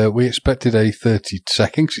 gifts. We expected a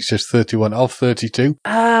 32nd, 'cause it says 31 of 32.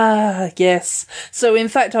 Ah, yes. So, in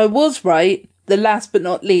fact, I was right. The last but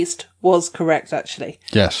not least was correct, actually.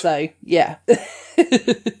 Yes. So, yeah.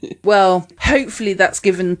 Well, hopefully that's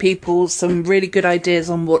given people some really good ideas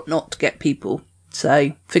on what not to get people.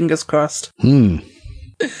 So, fingers crossed.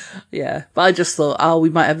 Yeah, but I just thought,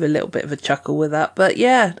 we might have a little bit of a chuckle with that. But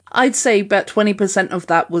yeah, I'd say about 20% of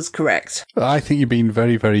that was correct. I think you're being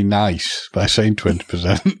very, very nice by saying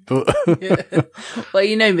 20%. But Yeah. Well,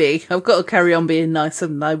 you know me. I've got to carry on being nice,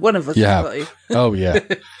 haven't I? One of us has got to. Oh, yeah.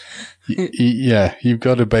 Yeah, you've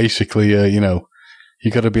got to basically,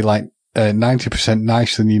 you've got to be like 90%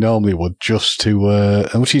 nicer than you normally would, just to,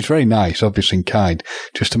 which is very nice, obviously, and kind,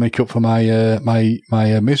 just to make up for my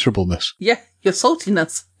miserableness. Yeah, your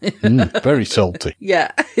saltiness. Very salty.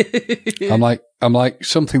 Yeah. I'm like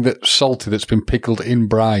something that's salty that's been pickled in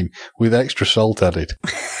brine with extra salt added.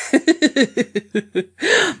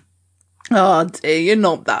 Oh dear, you're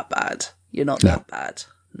not that bad. You're not that bad.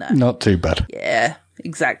 No. Not too bad. Yeah,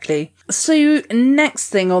 exactly. So, next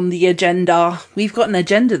thing on the agenda, we've got an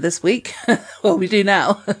agenda this week. Well, we do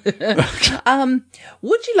now.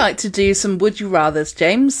 Would you like to do some Would You Rathers,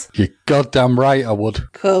 James? You're goddamn right I would.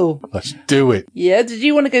 Cool. Let's do it. Yeah, did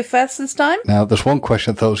you want to go first this time? Now, there's one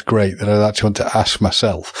question I thought was great that I actually want to ask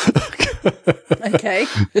myself. Okay.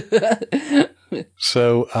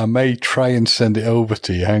 So, I may try and send it over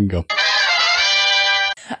to you. Hang on.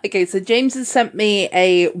 Okay, so James has sent me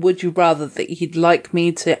a Would You Rather that he'd like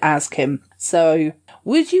me to ask him. So,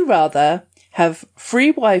 would you rather have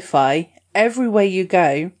free Wi-Fi everywhere you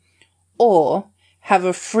go, or have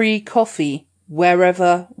a free coffee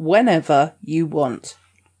wherever, whenever you want?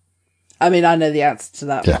 I mean, I know the answer to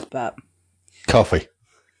that, Yeah. but... Coffee.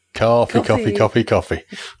 Coffee.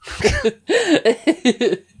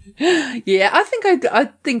 Yeah, I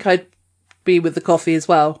think I'd be with the coffee as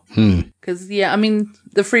well. Because, yeah, I mean,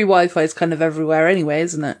 the free Wi-Fi is kind of everywhere anyway,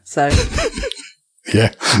 isn't it? So...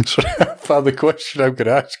 Yeah. So I found the question I'm going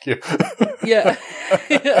to ask you. Yeah.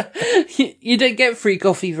 You don't get free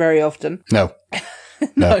coffee very often. No.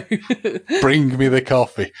 Bring me the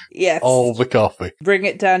coffee. Yes. All the coffee. Bring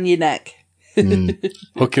it down your neck.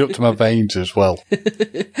 Hook it up to my veins as well.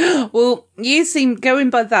 Well, going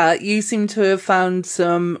by that, you seem to have found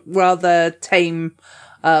some rather tame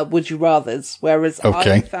Would You Rathers, whereas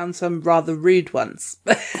Okay. I found some rather rude ones.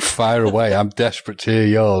 Fire away. I'm desperate to hear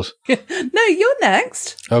yours. No, you're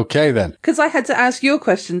next. Okay, then. Because I had to ask your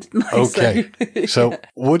question, didn't I? Okay. So,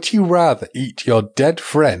 would you rather eat your dead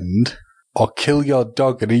friend or kill your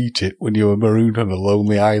dog and eat it when you were marooned on a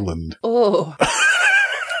lonely island? Oh.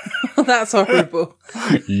 That's horrible.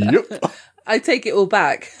 Yep. I take it all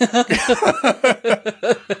back.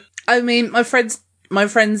 I mean, my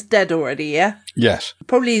friend's dead already, yeah? Yes.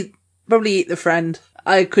 Probably eat the friend.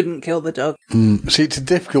 I couldn't kill the dog. See, it's a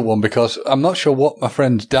difficult one because I'm not sure what my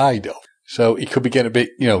friend's died of. So he could be getting a bit,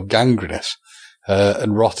 gangrenous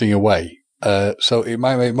and rotting away. So it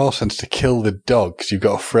might make more sense to kill the dog because you've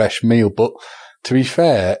got a fresh meal. But to be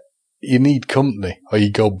fair, you need company or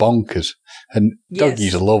you go bonkers. And Yes.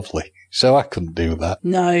 doggies are lovely. So I couldn't do that.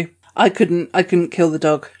 No, I couldn't kill the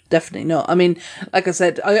dog. Definitely not. I mean, like I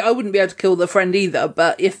said, I wouldn't be able to kill the friend either,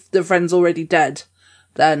 but if the friend's already dead,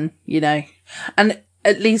 then, and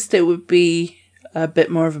at least it would be a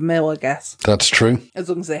bit more of a meal, I guess. That's true. As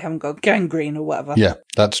long as they haven't got gangrene or whatever. Yeah,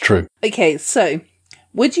 that's true. Okay, so,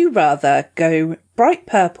 would you rather go bright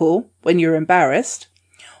purple when you're embarrassed,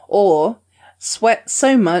 or sweat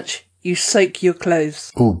so much you soak your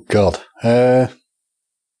clothes? Oh, God.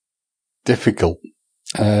 Difficult.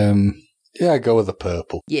 Yeah, go with the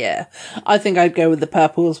purple. Yeah, I think I'd go with the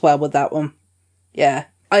purple as well with that one. Yeah.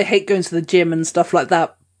 I hate going to the gym and stuff like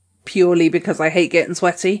that purely because I hate getting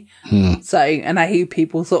sweaty. So, and I hate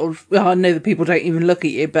people I know that people don't even look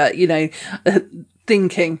at you, but,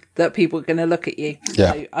 thinking that people are going to look at you.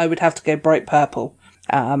 Yeah. So I would have to go bright purple.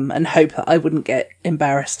 And hope that I wouldn't get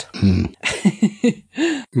embarrassed.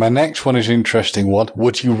 My next one is an interesting one.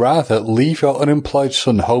 Would you rather leave your unemployed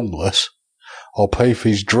son homeless or pay for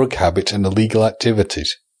his drug habits and illegal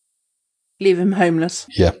activities? Leave him homeless.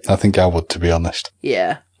 Yeah, I think I would, to be honest.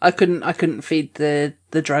 Yeah. I couldn't feed the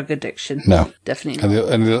drug addiction. No. Definitely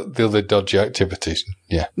And not. the other dodgy activities.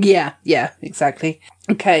 Yeah. Yeah, exactly.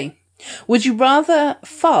 Okay. Would you rather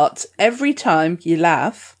fart every time you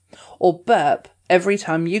laugh or burp every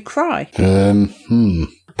time you cry?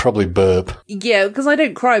 Probably burp. Yeah, because I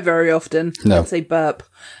don't cry very often. No. I'd say burp.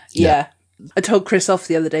 Yeah. I told Chris off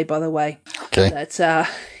the other day, by the way. Okay. That,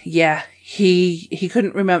 he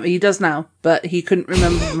couldn't remember. He does now, but he couldn't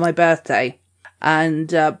remember my birthday. And,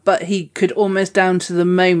 but he could almost down to the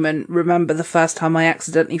moment remember the first time I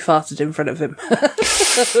accidentally farted in front of him.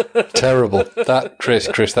 Terrible. That,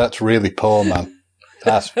 Chris, that's really poor, man.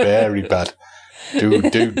 That's very bad.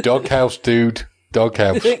 Dude, doghouse, dude.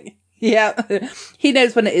 Doghouse. Yeah. He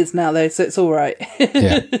knows when it is now, though, so it's all right.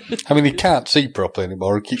 Yeah. I mean, he can't see properly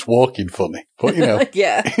anymore. He keeps walking funny. But,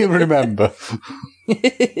 Yeah. he'll remember.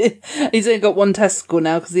 He's only got one testicle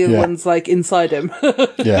now because the other one's like inside him.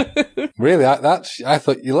 Yeah. Really, I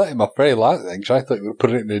thought you let him off very lightly then, 'cause I thought you would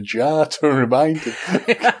put it in a jar to remind him.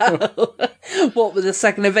 What, with the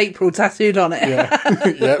 2nd of April tattooed on it? Yeah.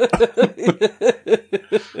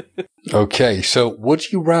 Yep. Okay, so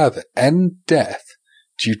would you rather end death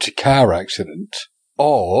due to car accident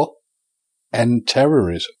or end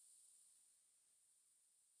terrorism?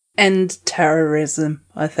 End terrorism,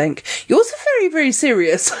 I think. Yours are very, very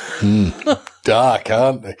serious. Dark,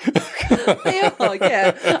 aren't they? They are,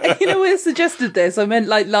 yeah. You know, when I suggested this, I meant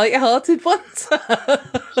like light-hearted ones.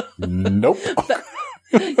 Nope.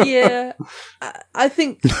 Yeah, I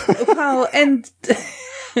think, well,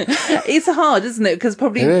 it's hard, isn't it? Because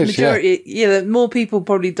probably It is, majority, more people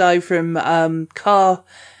probably die from car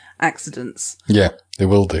accidents. Yeah, they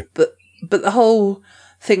will do. But the whole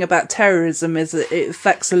thing about terrorism is that it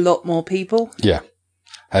affects a lot more people. Yeah.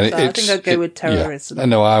 And So I think I'd go with terrorism. Yeah. I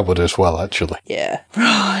know I would as well, actually. Yeah.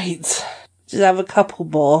 Right. Just have a couple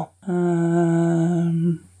more.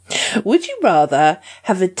 Would you rather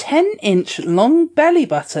have a 10-inch long belly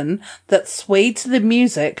button that swayed to the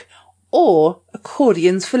music or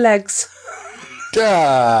accordions for legs?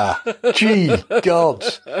 Ah, gee, God.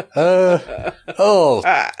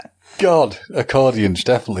 God, accordions,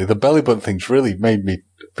 definitely. The belly button thing's really made me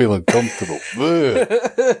feel uncomfortable.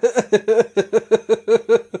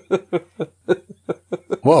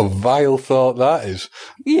 What a vile thought that is.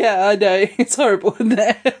 Yeah, I know. It's horrible, isn't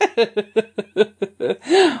it?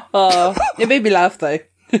 Oh, it made me laugh, though.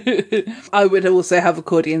 I would also have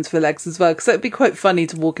accordions for legs as well, because it would be quite funny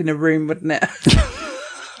to walk in a room, wouldn't it?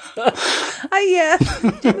 Oh, yeah.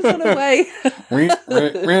 Jim's on her way.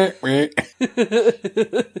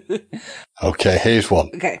 Okay, here's one.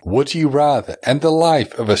 Okay. Would you rather end the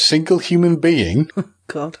life of a single human being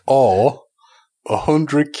God. or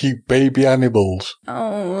 100 cute baby animals?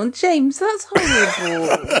 Oh, James, that's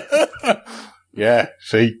horrible. Yeah,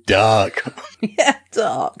 see, dark. Yeah,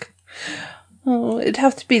 dark. Oh, it'd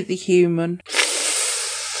have to be the human.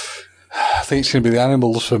 I think it's going to be the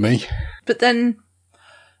animals for me. But then,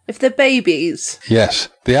 if they're babies, Yes,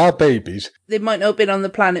 they are babies. they might not have been on the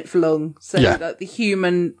planet for long. So Yeah. like, the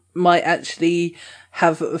human might actually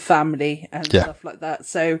have a family and stuff like that.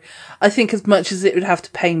 So I think as much as it would have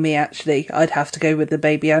to pain me, actually, I'd have to go with the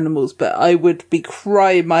baby animals. But I would be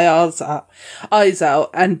crying my eyes out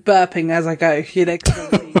and burping as I go, 'cause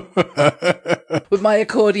obviously with my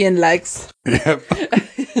accordion legs. Yep.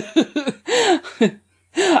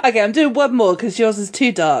 Okay, I'm doing one more because yours is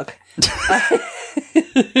too dark.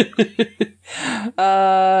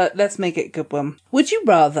 Let's make it a good one. Would you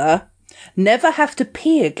rather never have to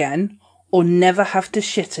pee again or never have to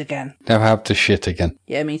shit again? Never have to shit again.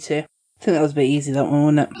 Yeah, me too. I think that was a bit easy, that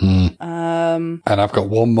one, wasn't it? And I've got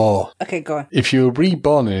one more. Okay, go on. If you were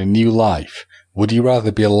reborn in a new life, would you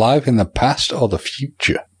rather be alive in the past or the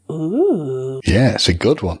future? Ooh, Yeah, it's a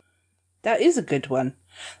good one. that is a good one.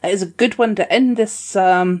 That is a good one to end this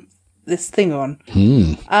this thing on.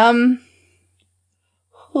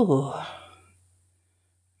 Ooh.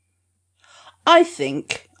 I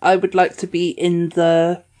think I would like to be in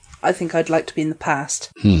the. I think I'd like to be in the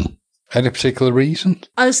past. Any particular reason?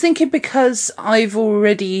 I was thinking because I've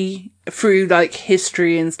already, through like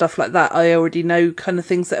history and stuff like that, I already know kind of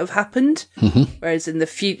things that have happened. Whereas in the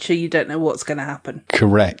future, you don't know what's going to happen.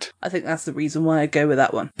 Correct. I think that's the reason why I go with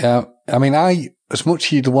that one. Yeah, I mean, as much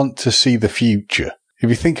as you'd want to see the future, if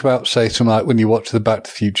you think about, say, something like when you watch the Back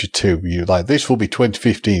to the Future 2, you're like, this will be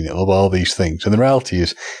 2015, it'll have all these things. And the reality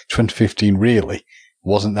is, 2015 really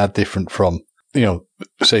wasn't that different from,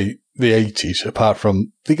 say, the 80s, apart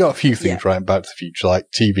from, they got a few things right in Back to the Future, like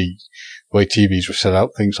TV, the way TVs were set out,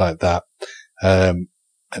 things like that. And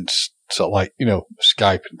sort of like,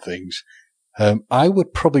 Skype and things. I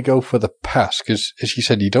would probably go for the past, because as you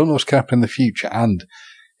said, you don't know what's going to happen in the future, and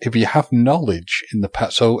if you have knowledge in the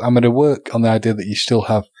past, so I'm going to work on the idea that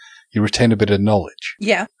you retain a bit of knowledge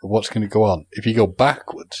Yeah. of what's going to go on. If you go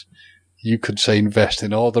backwards, you could say invest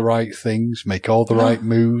in all the right things, make all the right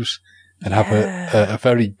moves, and have a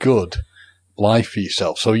very good life for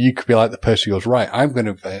yourself. So you could be like the person who goes, right, I'm going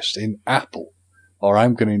to invest in Apple, or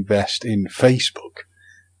I'm going to invest in Facebook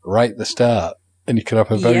right at the start. and you could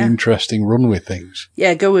have a very interesting run with things.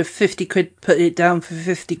 Yeah, go with 50 quid, put it down for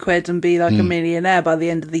 50 quid and be like a millionaire by the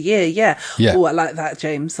end of the year. Yeah. Oh, I like that,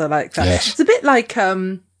 James. I like that. Yes. It's a bit like,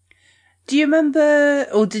 do you remember,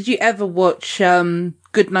 or did you ever watch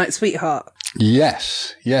Good Night, Sweetheart?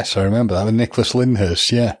 Yes, I remember that with Nicholas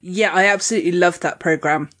Lyndhurst, yeah. Yeah, I absolutely loved that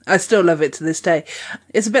programme. I still love it to this day.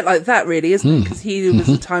 It's a bit like that, really, isn't it? Because he was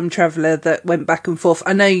a time traveller that went back and forth.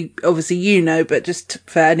 I know, obviously, you know, but just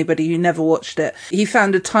for anybody who never watched it, he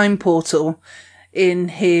found a time portal in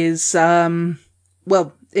his,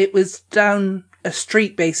 it was down a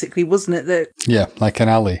street, basically, wasn't it? That Yeah, like an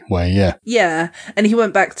alleyway, yeah. Yeah, and he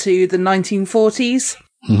went back to the 1940s.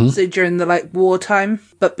 So during the wartime,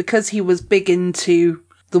 but because he was big into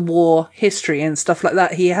the war history and stuff like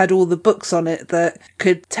that, he had all the books on it that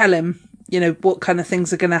could tell him, what kind of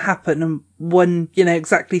things are going to happen and when,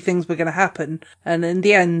 exactly things were going to happen. And in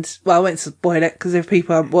the end, well, I won't spoil it because if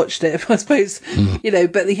people haven't watched it, I suppose,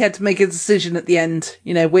 but he had to make a decision at the end,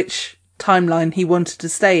 which timeline he wanted to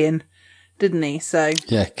stay in, didn't he? So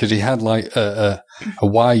yeah, because he had a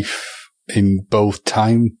wife in both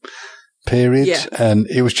time periods, and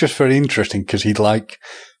it was just very interesting because he'd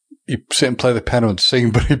sit and play the piano and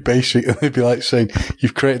sing, but they'd be like saying,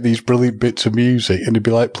 "You've created these brilliant bits of music," and it'd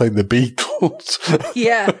be like playing the Beatles,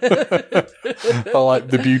 or like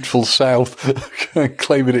The Beautiful South,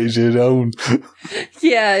 claiming it as his own.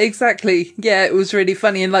 Yeah, exactly. Yeah, it was really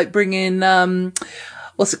funny, and bringing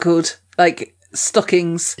what's it called,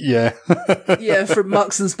 stockings. Yeah. From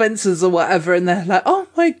Marks and Spencer's or whatever, and they're like, "Oh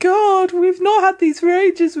my god, we've not had these for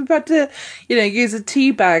ages. We've had to, use a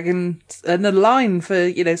tea bag and a line for,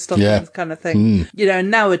 stockings," kind of thing.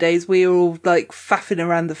 And nowadays we're all faffing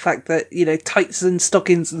around the fact that, tights and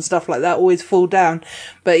stockings and stuff like that always fall down.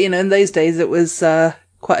 But, in those days it was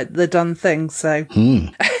quite the done thing, so.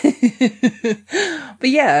 But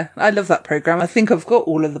yeah, I love that programme. I think I've got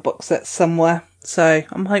all of the box sets somewhere. So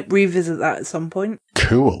I might revisit that at some point.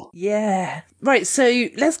 Cool. Yeah. Right, so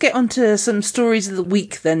let's get on to some stories of the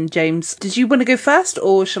week then, James. Did you want to go first,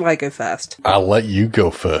 or shall I go first? I'll let you go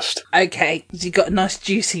first. Okay, because you've got a nice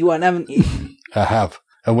juicy one, haven't you? I have.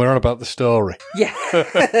 And we're on about the story. Yeah.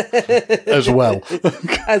 As well.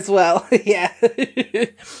 As well, yeah.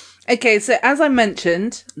 Okay, so as I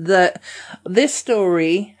mentioned, that this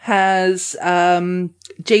story has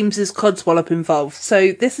James's codswallop involved.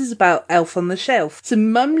 So this is about Elf on the Shelf. So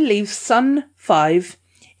Mum leaves son 5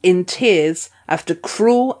 in tears after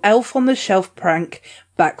cruel Elf on the Shelf prank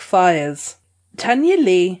backfires. Tanya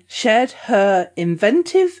Lee shared her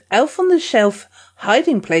inventive Elf on the Shelf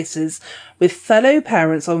hiding places with fellow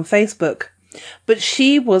parents on Facebook, but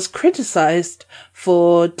she was criticised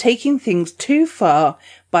for taking things too far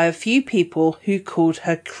by a few people who called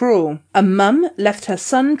her cruel. A mum left her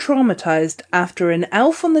son traumatised after an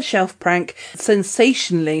Elf on the Shelf prank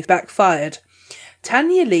sensationally backfired.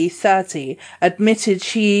 Tanya Lee, 30, admitted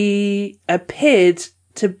she appeared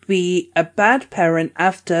to be a bad parent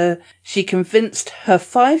after she convinced her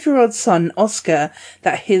 5-year-old son, Oscar,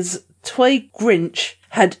 that his toy Grinch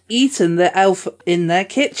had eaten the elf in their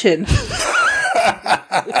kitchen.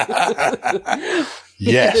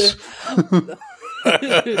 Yes.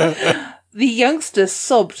 The youngster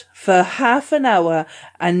sobbed for half an hour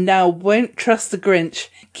and now won't trust the Grinch,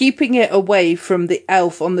 keeping it away from the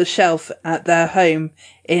Elf on the Shelf at their home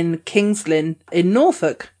in Kings Lynn in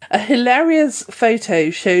Norfolk. A hilarious photo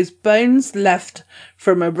shows bones left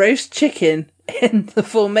from a roast chicken in the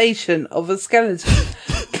formation of a skeleton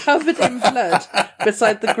covered in blood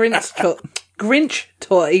beside the Grinch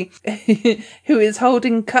toy who is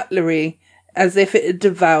holding cutlery as if it had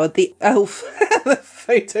devoured the elf. The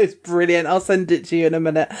photo's brilliant. I'll send it to you in a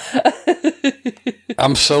minute.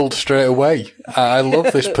 I'm sold straight away. I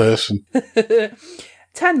love this person.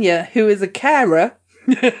 Tanya, who is a carer.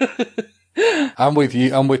 I'm with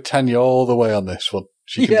you. I'm with Tanya all the way on this one.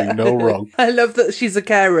 She can do no wrong. I love that she's a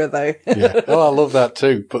carer, though. Yeah. Oh, I love that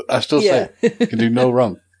too. But I still say, you can do no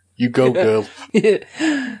wrong. You go, girl.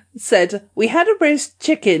 Said, we had a roast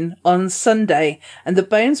chicken on Sunday and the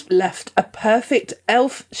bones left a perfect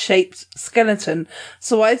elf-shaped skeleton,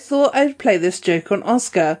 so I thought I'd play this joke on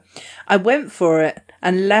Oscar. I went for it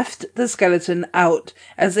and left the skeleton out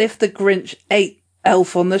as if the Grinch ate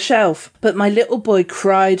Elf on the Shelf. But my little boy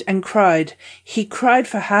cried and cried. He cried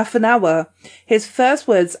for half an hour. His first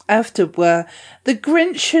words after were, the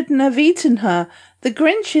Grinch shouldn't have eaten her. The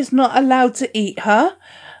Grinch is not allowed to eat her.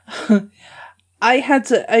 I had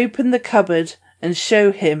to open the cupboard and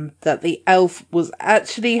show him that the elf was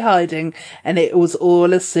actually hiding and it was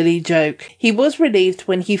all a silly joke. He was relieved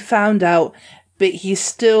when he found out, but he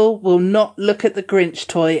still will not look at the Grinch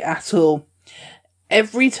toy at all.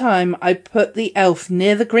 Every time I put the elf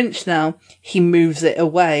near the Grinch now, he moves it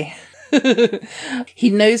away. He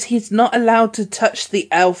knows he's not allowed to touch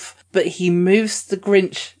the elf, but he moves the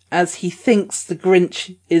Grinch as he thinks the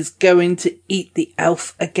Grinch is going to eat the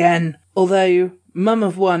elf again. Although Mum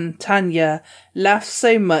of One, Tanya, laughs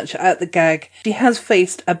so much at the gag, she has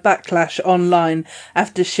faced a backlash online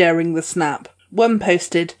after sharing the snap. One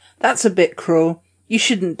posted, "That's a bit cruel. You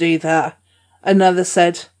shouldn't do that." Another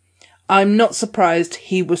said, "I'm not surprised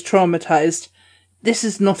he was traumatised. This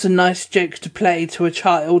is not a nice joke to play to a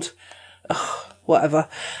child." Ugh, whatever.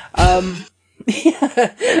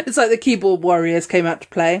 Yeah, it's like the keyboard warriors came out to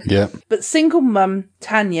play. Yeah. But single mum,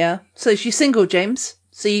 Tanya, so she's single, James,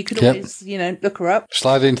 so you could always, look her up.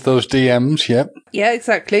 Slide into those DMs, yep. Yeah,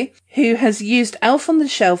 exactly. Who has used Elf on the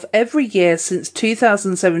Shelf every year since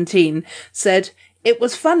 2017, said, "It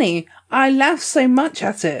was funny. I laughed so much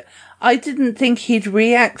at it. I didn't think he'd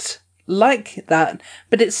react like that,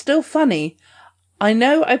 but it's still funny. I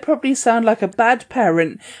know I probably sound like a bad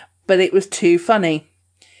parent, but it was too funny.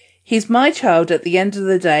 He's my child at the end of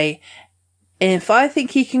the day, and if I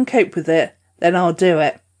think he can cope with it, then I'll do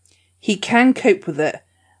it. He can cope with it.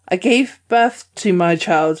 I gave birth to my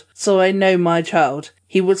child, so I know my child.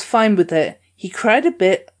 He was fine with it. He cried a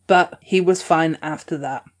bit, but he was fine after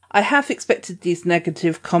that." I have expected these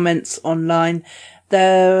negative comments online.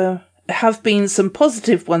 There have been some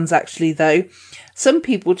positive ones actually, though. Some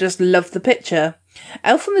people just love the picture.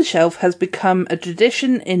 Elf on the Shelf has become a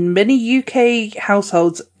tradition in many UK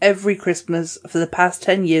households every Christmas for the past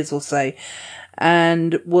 10 years or so,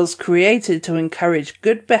 and was created to encourage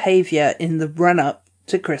good behaviour in the run-up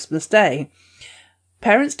to Christmas Day.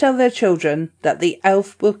 Parents tell their children that the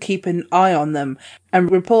elf will keep an eye on them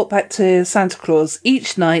and report back to Santa Claus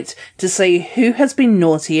each night to say who has been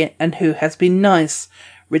naughty and who has been nice,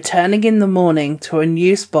 returning in the morning to a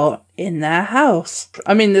new spot in their house.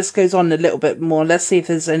 I mean, this goes on a little bit more. Let's see if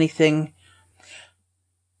there's anything.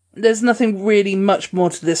 There's nothing really much more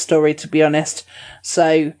to this story, to be honest.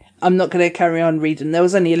 So I'm not going to carry on reading. There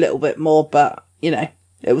was only a little bit more, but,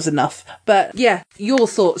 it was enough. But yeah, your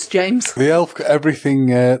thoughts, James? The elf got everything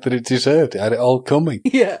that it deserved. It had it all coming.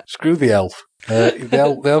 Yeah. Screw the elf.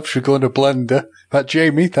 The elf should go in a blender. But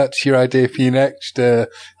Jamie, that's your idea for your next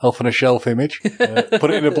Elf on a Shelf image.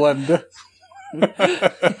 Put it in a blender.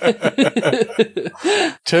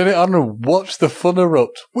 Turn it on and watch the fun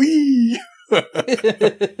erupt. Whee!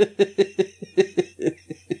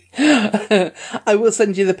 I will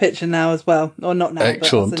send you the picture now as well. Or not now,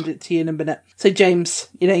 Excellent. But I'll send it to you in a minute. So, James,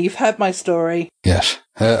 you've heard my story. Yes.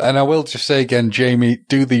 And I will just say again, Jamie,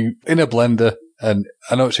 do the in a blender. And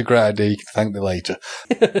I know it's a great idea. You can thank me later.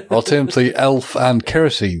 Alternatively, elf and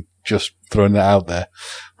kerosene. Just throwing that out there.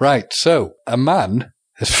 Right. So a man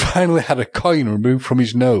has finally had a coin removed from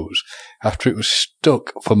his nose after it was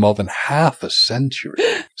stuck for more than half a century.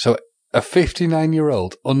 So a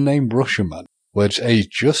 59-year-old unnamed Russian man was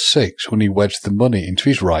aged just 6 when he wedged the money into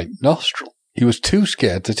his right nostril. He was too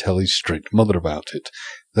scared to tell his strict mother about it.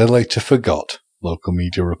 They later forgot, local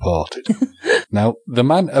media reported. Now, the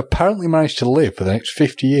man apparently managed to live for the next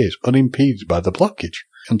 50 years unimpeded by the blockage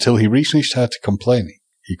until he recently started complaining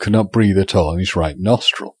he could not breathe at all in his right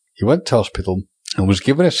nostril. He went to hospital and was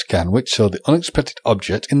given a scan which saw the unexpected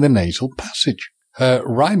object in the nasal passage.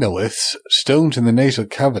 Rhinoliths, stones in the nasal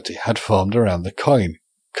cavity, had formed around the coin,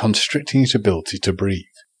 constricting his ability to breathe.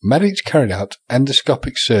 Medics carried out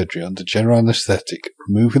endoscopic surgery under general anaesthetic,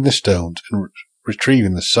 removing the stones and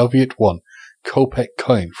retrieving the Soviet won Kopek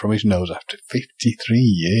coin from his nose after 53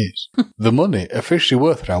 years. The money, officially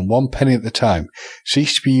worth around 1 penny at the time,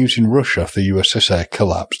 ceased to be used in Russia after the USSR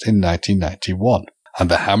collapsed in 1991,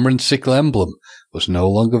 and the hammer and sickle emblem was no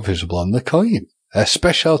longer visible on the coin. A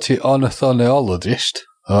specialty ornithologist,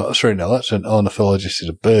 that's an ornithologist is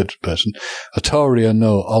a bird person,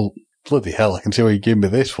 bloody hell, I can see why you gave me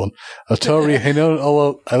this one.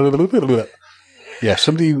 Yeah,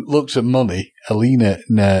 somebody who looks at money, Alina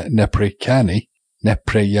Nepreyakina,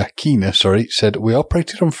 said, "We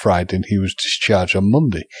operated on Friday and he was discharged on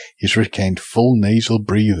Monday. He's regained full nasal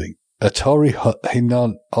breathing." A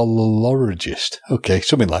otorhinologist. Okay,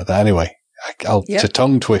 something like that. Anyway, it's a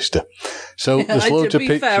tongue twister. So there's loads of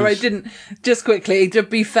pictures. To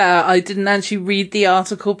be fair, I didn't actually read the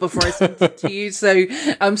article before I sent it to you, so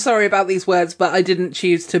I'm sorry about these words, but I didn't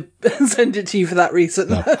choose to send it to you for that reason.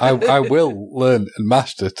 No, I will learn and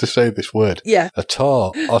master to say this word. Yeah.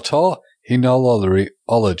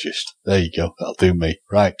 Otorhinologist. There you go. That'll do me.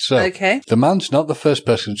 Right. So, okay. The man's not the first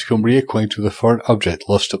person to become reacquainted with a foreign object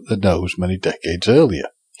lost up the nose many decades earlier.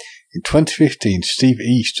 In 2015, Steve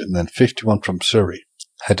Easton, then 51 from Surrey,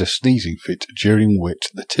 had a sneezing fit during which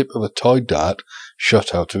the tip of a toy dart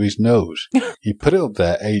shot out of his nose. He put it up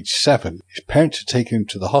there aged 7. His parents had taken him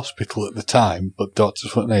to the hospital at the time, but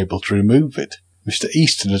doctors weren't able to remove it. Mr.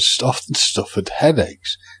 Easton had often suffered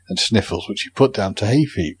headaches and sniffles, which he put down to hay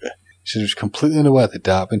fever. He said he was completely unaware the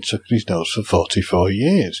dart had been stuck in his nose for 44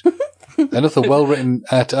 years. Another well-written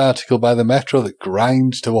article by the Metro that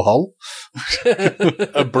grinds to a halt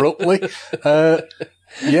abruptly.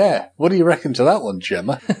 Yeah, what do you reckon to that one,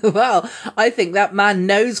 Gemma? Well, I think that man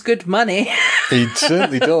knows good money. He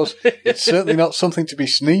certainly does. It's certainly not something to be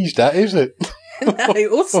sneezed at, is it? No,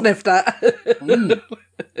 or sniffed at.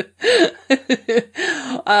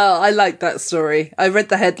 I like that story. I read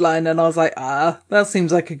the headline and I was like, that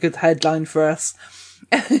seems like a good headline for us.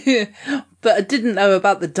 But I didn't know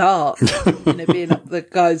about the dart, being up the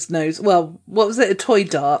guy's nose. Well, what was it, a toy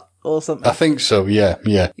dart or something? I think so, yeah.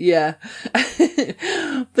 Yeah.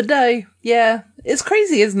 But no, yeah. It's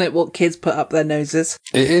crazy, isn't it, what kids put up their noses?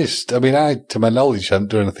 It is. I mean, to my knowledge, haven't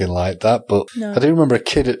done anything like that, but no. I do remember a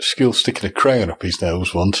kid at school sticking a crayon up his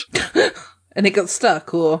nose once. And it got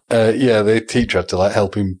stuck, or? Yeah, the teacher had to,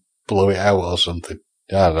 help him blow it out or something.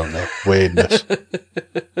 I don't know. Weirdness.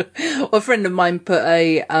 Well, a friend of mine put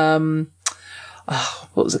a,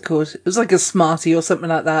 what was it called? It was like a Smartie or something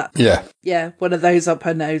like that. Yeah. Yeah, one of those up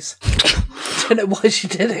her nose. I don't know why she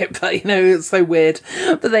did it, but, it's so weird.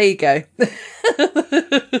 But there you go.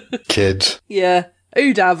 Kids. Yeah.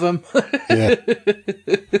 Who'd have them? Yeah.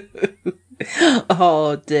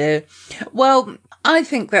 Oh, dear. Well, I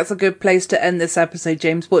think that's a good place to end this episode,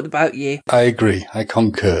 James. What about you? I agree. I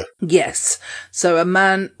concur. Yes. So a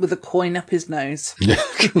man with a coin up his nose. Yeah.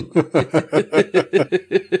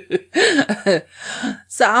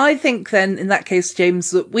 So I think then, in that case,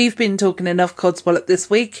 James, that we've been talking enough Codswallop this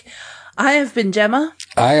week. I have been Gemma.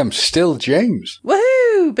 I am still James.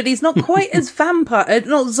 Woohoo! But he's not quite as vampire,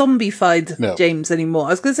 not zombified James anymore. I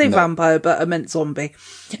was going to say vampire, but I meant zombie.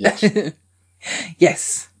 Yes.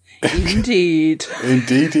 Yes. Indeed.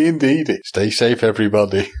 Indeed. Stay safe,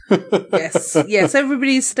 everybody. Yes,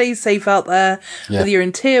 everybody stay safe out there. Yeah. Whether you're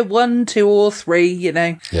in tier 1, 2 or 3,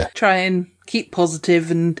 Yeah. Try and keep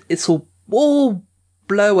positive and it's all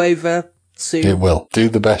blow over soon. It will. Do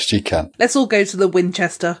the best you can. Let's all go to the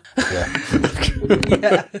Winchester. Yeah.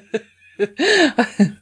 Yeah.